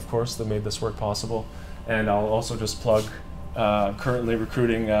funding, of course, that made this work possible. And I'll also just plug currently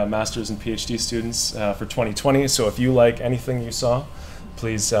recruiting master's and PhD students for 2020. So if you like anything you saw,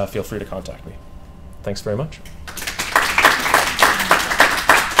 please feel free to contact me. Thanks very much.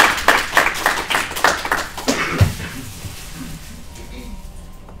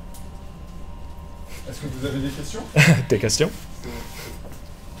 Est-ce que vous avez des questions? Des questions?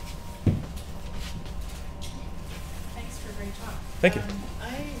 Thanks for a great talk. Thank you.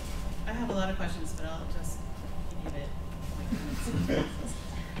 I have a lot of questions, but I'll just give it like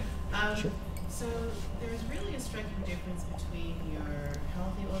minutes. Sure. So there's really a striking difference between your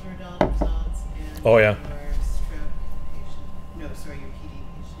healthy older adult results and Oh, yeah. your stroke patient. No, sorry, your PD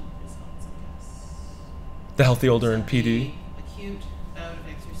patient results, I guess. The healthy older So and PD. the acute bout of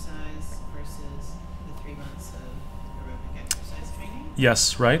exercise versus the 3 months of aerobic exercise training.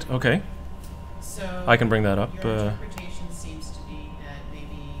 Yes, right, okay. So I can bring that up. Your interpretation seems to be that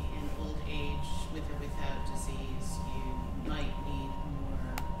maybe in old age, with or without disease, you might need more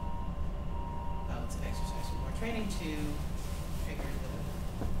bouts of exercise or more training to trigger the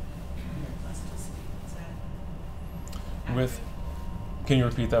neuroplasticity. Is that With, accurate? can you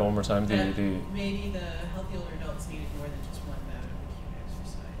repeat that one more time? That maybe the healthy older adults needed more than just one bout of acute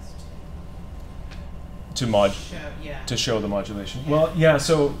exercise to show the modulation. Well, yeah,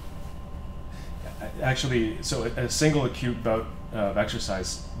 so actually, so a single acute bout of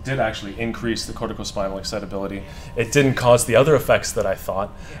exercise did actually increase the corticospinal excitability. It didn't cause the other effects that I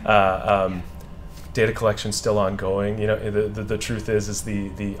thought. Data collection still ongoing. You know, the truth is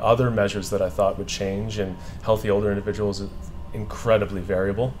the other measures that I thought would change in healthy older individuals is incredibly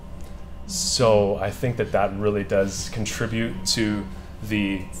variable. So I think that really does contribute to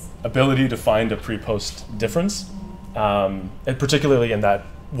the ability to find a pre-post difference, and particularly in that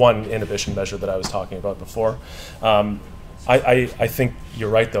one inhibition measure that I was talking about before. I think you're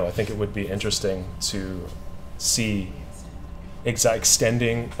right, though. I think it would be interesting to see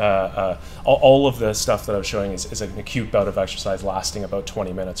extending all of the stuff that I was showing is an acute bout of exercise lasting about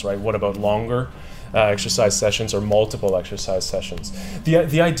 20 minutes, right? What about longer exercise sessions or multiple exercise sessions?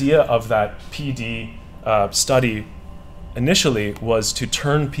 The idea of that PD study initially was to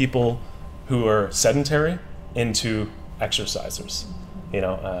turn people who are sedentary into exercisers, you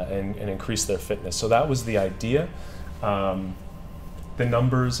know, and increase their fitness. So that was the idea. The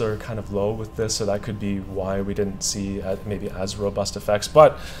numbers are kind of low with this, so that could be why we didn't see maybe as robust effects.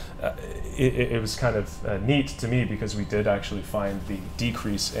 But it was kind of neat to me because we did actually find the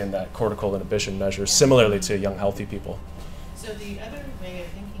decrease in that cortical inhibition measure similarly to young healthy people. So the other way of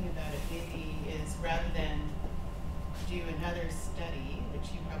thinking about it maybe is rather than do another study,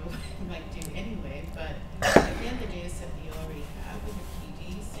 which you probably might do anyway, but again, the data set that you already have with your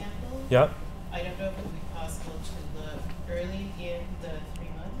PD sample, Yeah. I don't know if it would be possible to look early in the 3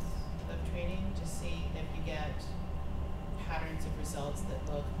 months of training to see if you get patterns of results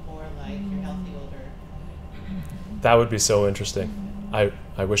that look more like your healthy older. That would be so interesting.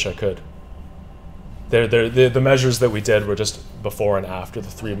 I wish I could. The measures that we did were just before and after the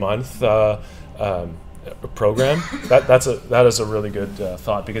 3-month program. That is a really good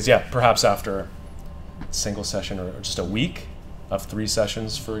thought, because yeah, perhaps after a single session or just a week of 3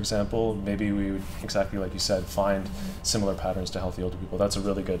 sessions, for example, maybe we would, exactly like you said, find similar patterns to healthy older people. That's a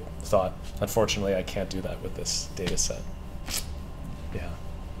really good thought. Unfortunately, I can't do that with this data set. Yeah.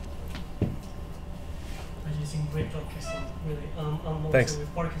 Great talk, Christian, really. I'm also Thanks.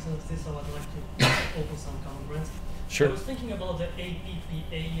 with Parkinson's disease, so I'd like to open some common grounds. Sure. I was thinking about the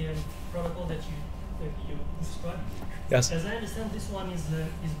APPA protocol that you described. Yes. As I understand, this one is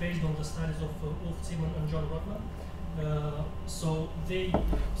based on the studies of Ulf Simon and John Rotman. So they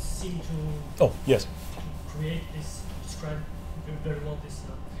seem to Oh, yes. create this, describe very well these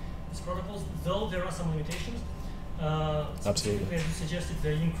protocols, though there are some limitations. Specifically, as you suggested,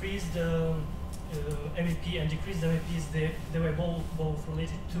 they increased MEP and decreased MEPs, they were both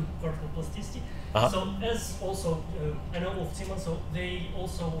related to cortical plasticity. So as also, I know of Siemens, so they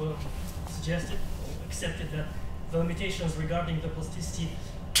also suggested, or accepted that the limitations regarding the plasticity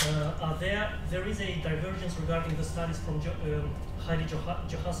are there. There is a divergence regarding the studies from Heidi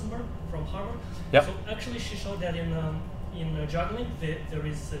Johansenberg from Harvard. Yep. So actually she showed that in juggling there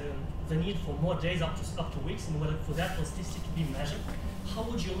is the need for more days up to weeks in order for that plasticity to be measured. How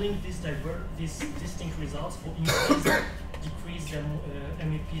would you link these distinct results for increased, decreased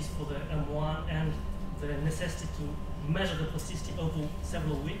MEPs for the M1 and the necessity to measure the plasticity over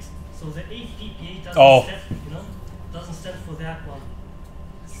several weeks? So the APPA doesn't stand for that one.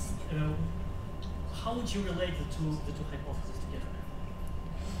 How would you relate the two hypotheses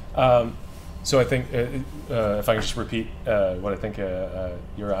together? So I think, if I can just repeat what I think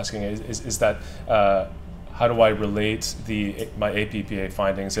you're asking is that how do I relate my APPA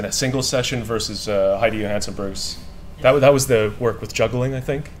findings in a single session versus Heidi Johansenberg's? Yeah. That was the work with juggling, I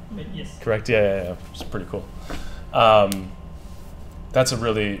think? Yes. Correct? Yeah. It's pretty cool. That's a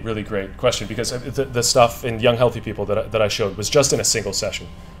really, really great question, because the stuff in young healthy people that I showed was just in a single session.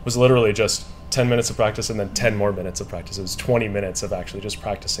 It was literally just 10 minutes of practice and then 10 more minutes of practice. It was 20 minutes of actually just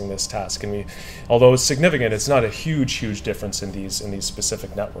practicing this task. And although it's significant, it's not a huge difference in these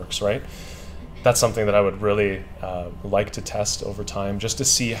specific networks, right? That's something that I would really like to test over time, just to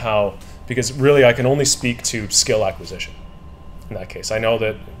see how, because really I can only speak to skill acquisition in that case. I know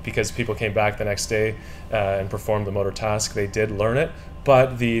that because people came back the next day and performed the motor task, they did learn it,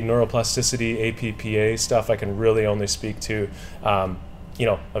 but the neuroplasticity, APPA stuff, I can really only speak to,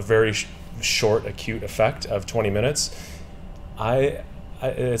 a very short acute effect of 20 minutes.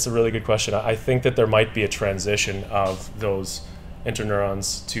 It's a really good question. I think that there might be a transition of those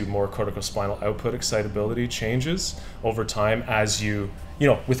interneurons to more corticospinal output excitability changes over time as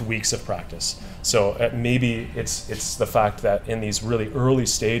with weeks of practice. So maybe it's the fact that in these really early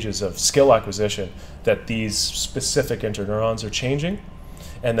stages of skill acquisition that these specific interneurons are changing,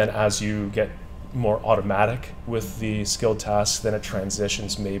 and then as you get more automatic with the skilled tasks, then it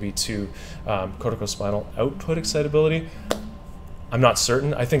transitions maybe to corticospinal output excitability. I'm not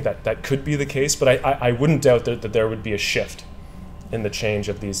certain. I think that could be the case, but I wouldn't doubt that there would be a shift in the change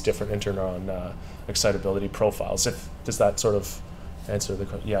of these different interneuron excitability profiles. Does that sort of answer the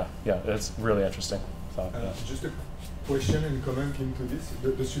question? Yeah, it's really interesting thought. Just a question and comment into this.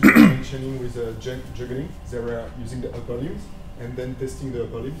 The student mentioning with juggling, they were using the upper limbs and then testing the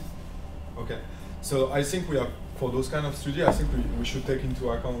upper limbs. Okay, so I think for those kind of studies, I think we should take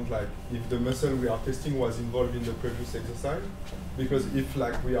into account if the muscle we are testing was involved in the previous exercise, because if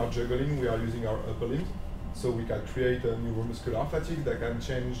we are juggling, we are using our upper limbs. So we can create a neuromuscular fatigue that can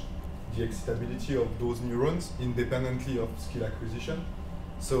change the excitability of those neurons independently of skill acquisition.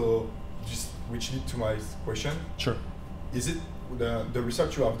 So which leads to my question. Sure. Is it the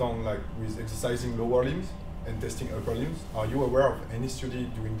research you have done with exercising lower limbs and testing upper limbs? Are you aware of any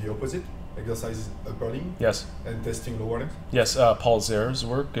study doing the opposite, exercises upper limb yes, and testing lower limbs? Yes, Paul Zer's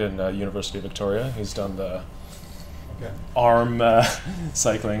work in University of Victoria. He's done the arm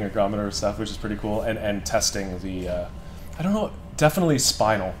cycling, ergometer stuff, which is pretty cool, and testing the, I don't know, definitely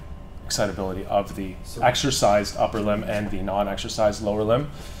spinal excitability of the exercised upper limb and the non-exercised lower limb.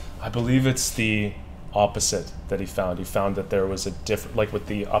 I believe it's the opposite that he found. He found that there was a different, with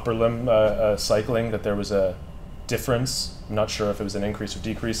the upper limb cycling, that there was a difference. I'm not sure if it was an increase or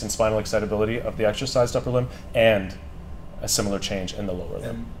decrease in spinal excitability of the exercised upper limb and a similar change in the lower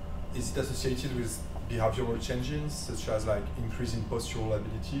limb. Is it associated with behavioral changes, such as increase in postural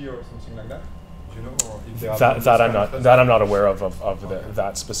ability or something like that? Do you know, or if they I'm not aware of okay.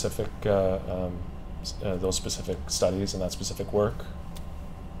 That specific those specific studies and that specific work.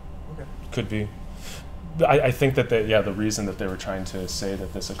 Okay. Could be. I think that the reason that they were trying to say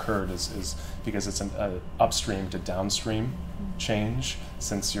that this occurred is because it's an upstream to downstream change.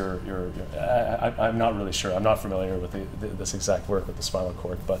 Since I'm not really sure. I'm not familiar with this exact work with the spinal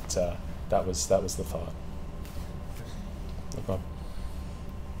cord, but. That was the thought. No problem.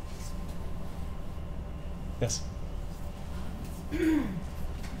 Yes? The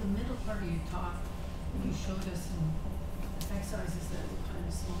middle part of your talk, you showed us some exercises that were kind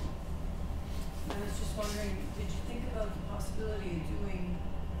of small. And I was just wondering, did you think about the possibility of doing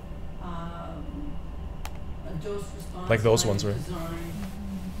a dose response like those ones, right? Design,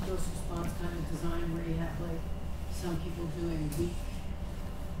 dose response kind of design where you have some people doing week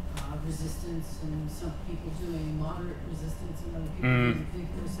resistance and some people doing moderate resistance and other people doing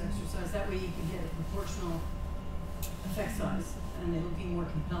vigorous exercise. That way you can get a proportional effect size and they're looking more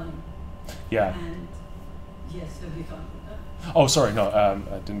compelling. Yeah. And yes, have you thought about that? Oh, sorry, no,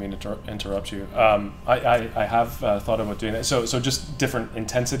 I didn't mean to interrupt you. I have thought about doing that. So just different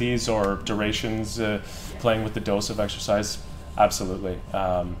intensities or durations, playing with the dose of exercise, absolutely.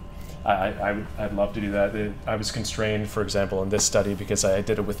 I'd love to do that. I was constrained, for example, in this study because I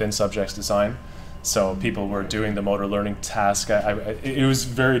did it within subjects design. So people were doing the motor learning task. It was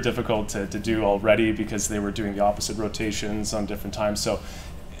very difficult to do already because they were doing the opposite rotations on different times. So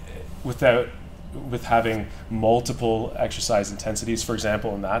with having multiple exercise intensities, for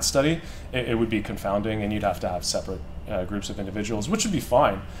example, in that study, it would be confounding and you'd have to have separate groups of individuals, which would be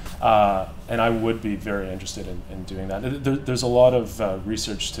fine. And I would be very interested in doing that. There's a lot of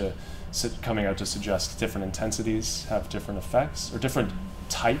research coming out to suggest different intensities have different effects, or different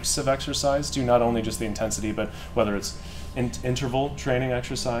types of exercise do not only just the intensity, but whether it's interval training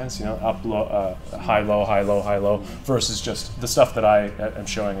exercise, you know, up, low, high, low, high, low, high, low, versus just the stuff that I am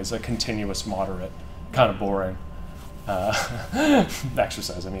showing is a continuous, moderate, kind of boring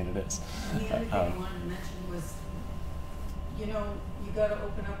exercise. I mean, it is. And the other thing I wanted to mention was, you know, you got to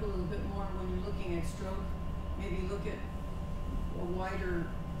open up a little bit more when you're looking at stroke. Maybe look at a wider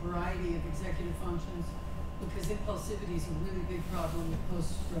variety of executive functions, because impulsivity is a really big problem with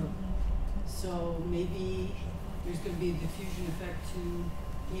post-stroke. So maybe there's going to be a diffusion effect to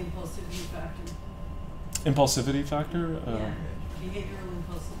the impulsivity factor. Impulsivity factor? Yeah, behavioral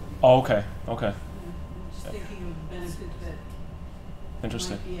impulsivity. Oh, okay, okay. I'm just thinking of the benefit that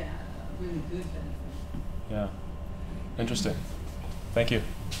Interesting. might be a really good benefit. Yeah, interesting. Thank you.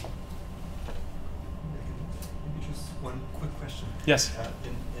 Maybe just one quick question. Yes.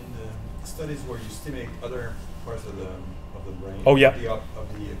 In the studies where you stimulate other parts of the brain, Oh, yeah. of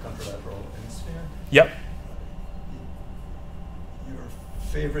the contralateral hemisphere. Yep. Your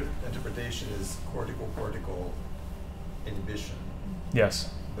favorite interpretation is cortical inhibition. Yes.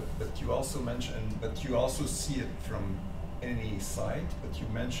 But you also mentioned, but you also see it from any side. But you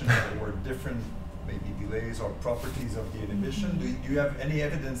mentioned that there were different maybe delays or properties of the inhibition. Do you have any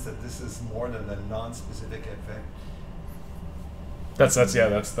evidence that this is more than a non-specific effect? That's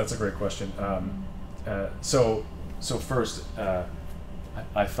a great question. So first,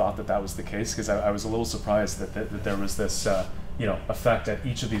 I thought that was the case because I was a little surprised that there was this effect at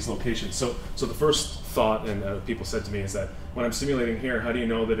each of these locations. So the first thought, and people said to me, is that when I'm stimulating here, how do you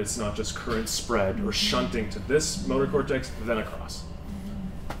know that it's not just current spread or shunting to this motor cortex then across?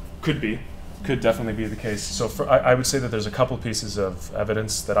 Could definitely be the case. So I would say that there's a couple pieces of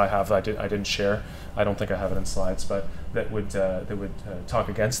evidence that I have I didn't share. I don't think I have it in slides, but that would talk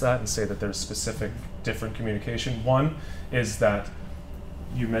against that and say that there's specific different communication. One is that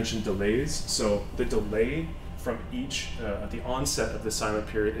you mentioned delays. So the delay from each, at the onset of the silent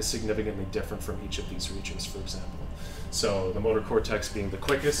period is significantly different from each of these regions, for example. So the motor cortex being the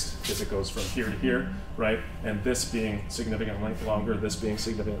quickest, because it goes from here to here, right? And this being significantly longer, this being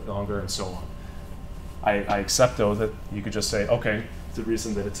significantly longer, and so on. I accept, though, that you could just say, okay, the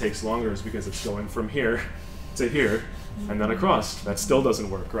reason that it takes longer is because it's going from here to here, and then across. That still doesn't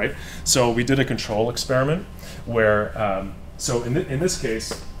work, right? So we did a control experiment where, so in this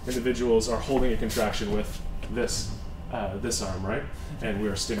case, individuals are holding a contraction with this arm, right? And we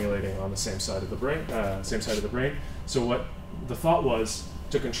are stimulating on the same side of the brain. So what the thought was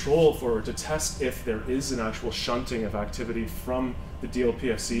to control for, to test if there is an actual shunting of activity from the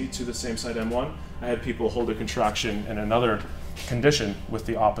DLPFC to the same side M1, I had people hold a contraction in another condition with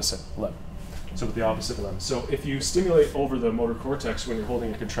the opposite limb. So with the opposite limb. So if you stimulate over the motor cortex when you're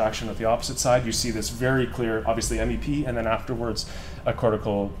holding a contraction at the opposite side, you see this very clear, obviously MEP, and then afterwards a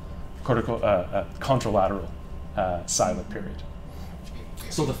contralateral silent period.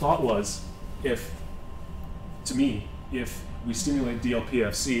 So the thought was, if we stimulate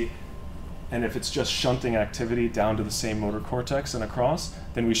DLPFC, and if it's just shunting activity down to the same motor cortex and across,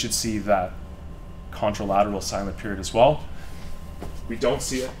 then we should see that contralateral silent period as well. We don't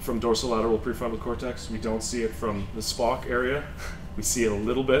see it from dorsolateral prefrontal cortex. We don't see it from the Spock area. We see it a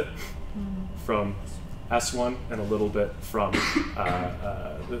little bit from S1 and a little bit from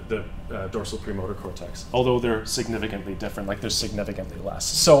the dorsal premotor cortex, although they're significantly different, like they're significantly less.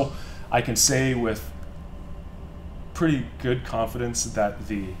 So I can say with pretty good confidence that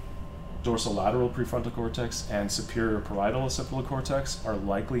the dorsolateral prefrontal cortex and superior parietal occipital cortex are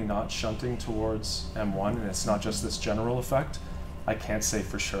likely not shunting towards M1, and it's not just this general effect. I can't say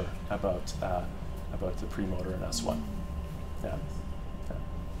for sure about the premotor and S1. Yeah.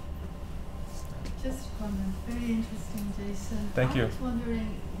 Just a comment. Very interesting, Jason. Thank you. I was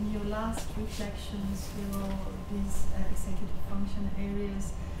wondering, in your last reflections, these executive function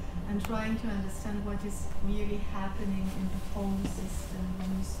areas, and trying to understand what is really happening in the whole system when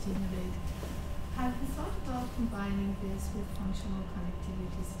you stimulate. Have you thought about combining this with functional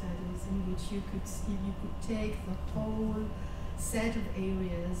connectivity studies, in which you could take the whole set of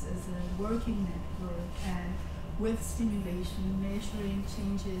areas as a working network, and with stimulation measuring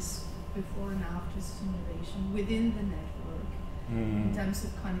changes before and after stimulation within the network in terms of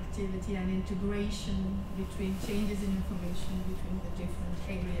connectivity and integration between changes in information between the different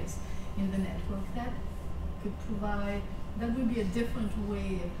areas in the network? That could provide, that would be a different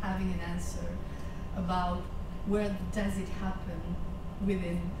way of having an answer about where does it happen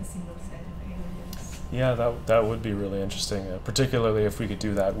within a single set of areas. Yeah, that would be really interesting, particularly if we could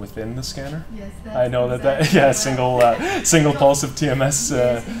do that within the scanner. Yes, that's I know exactly that right. single pulse of TMS.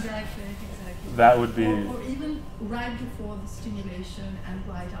 Yes, exactly. That would be. Or even right before the stimulation and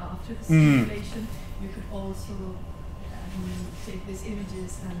right after the stimulation, you could also take these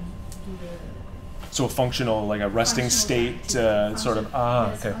images and do the. So a functional, like a resting state, sort of.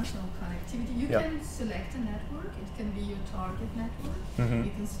 Yes, Okay. functional connectivity. You can select a network. It can be your target network.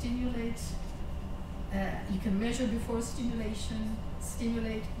 You can stimulate. You can measure before stimulation,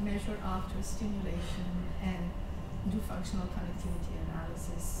 stimulate, measure after stimulation, and do functional connectivity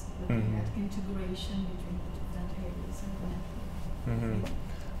analysis, looking at integration between the different areas of the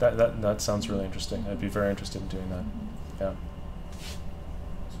network. That sounds really interesting. I'd be very interested in doing that. Yeah.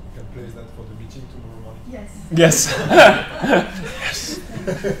 So we can place that for the meeting tomorrow morning. Yes. Yes.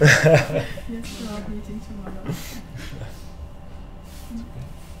 Yes, for our meeting tomorrow.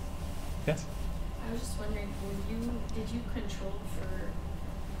 Yes. I was just wondering, did you control for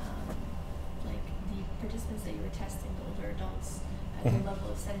like the participants that you were testing, the older adults, at the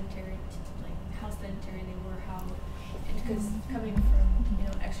level of sedentary, like how sedentary they were, because coming from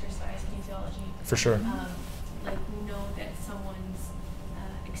exercise kinesiology, For sure. like we know that someone's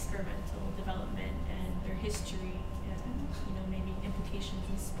experimental development and their history, maybe implications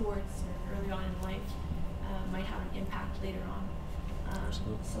in sports or early on in life might have an impact later on.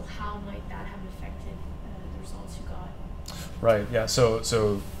 So how might that have affected the results you got? Right. Yeah.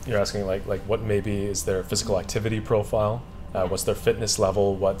 So you're asking like what maybe is their physical activity profile? What's their fitness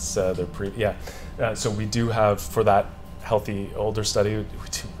level? What's their so we do have for that healthy older study. We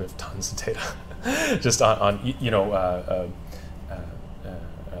have tons of data, just on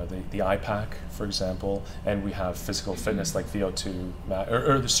the IPAC, for example, and we have physical fitness like VO2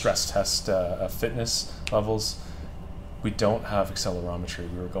 or the stress test fitness levels. We don't have accelerometry.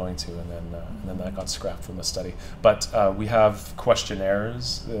 We were going to, and then that got scrapped from the study. But we have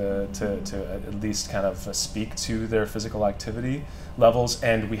questionnaires to at least kind of speak to their physical activity levels,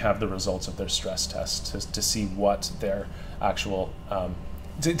 and we have the results of their stress test to see what their actual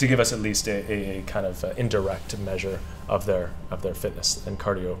to give us at least a kind of indirect measure of their fitness and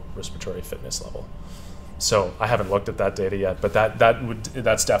cardiorespiratory fitness level. So I haven't looked at that data yet, but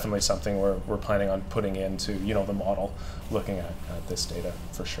that's definitely something we're planning on putting into the model, looking at this data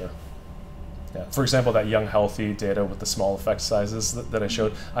for sure. Yeah. For example, that young healthy data with the small effect sizes that I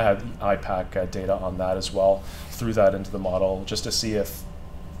showed, I had IPAC data on that as well. Threw that into the model just to see if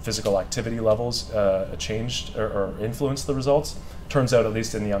physical activity levels changed or influenced the results. Turns out, at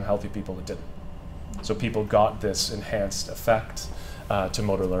least in the young healthy people, it didn't. So people got this enhanced effect to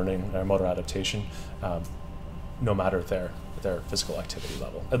motor learning or motor adaptation, no matter their physical activity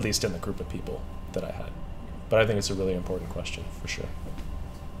level, at least in the group of people that I had. But I think it's a really important question for sure.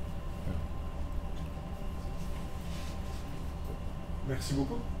 Merci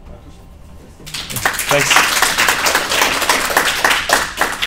beaucoup. À tous. Thanks.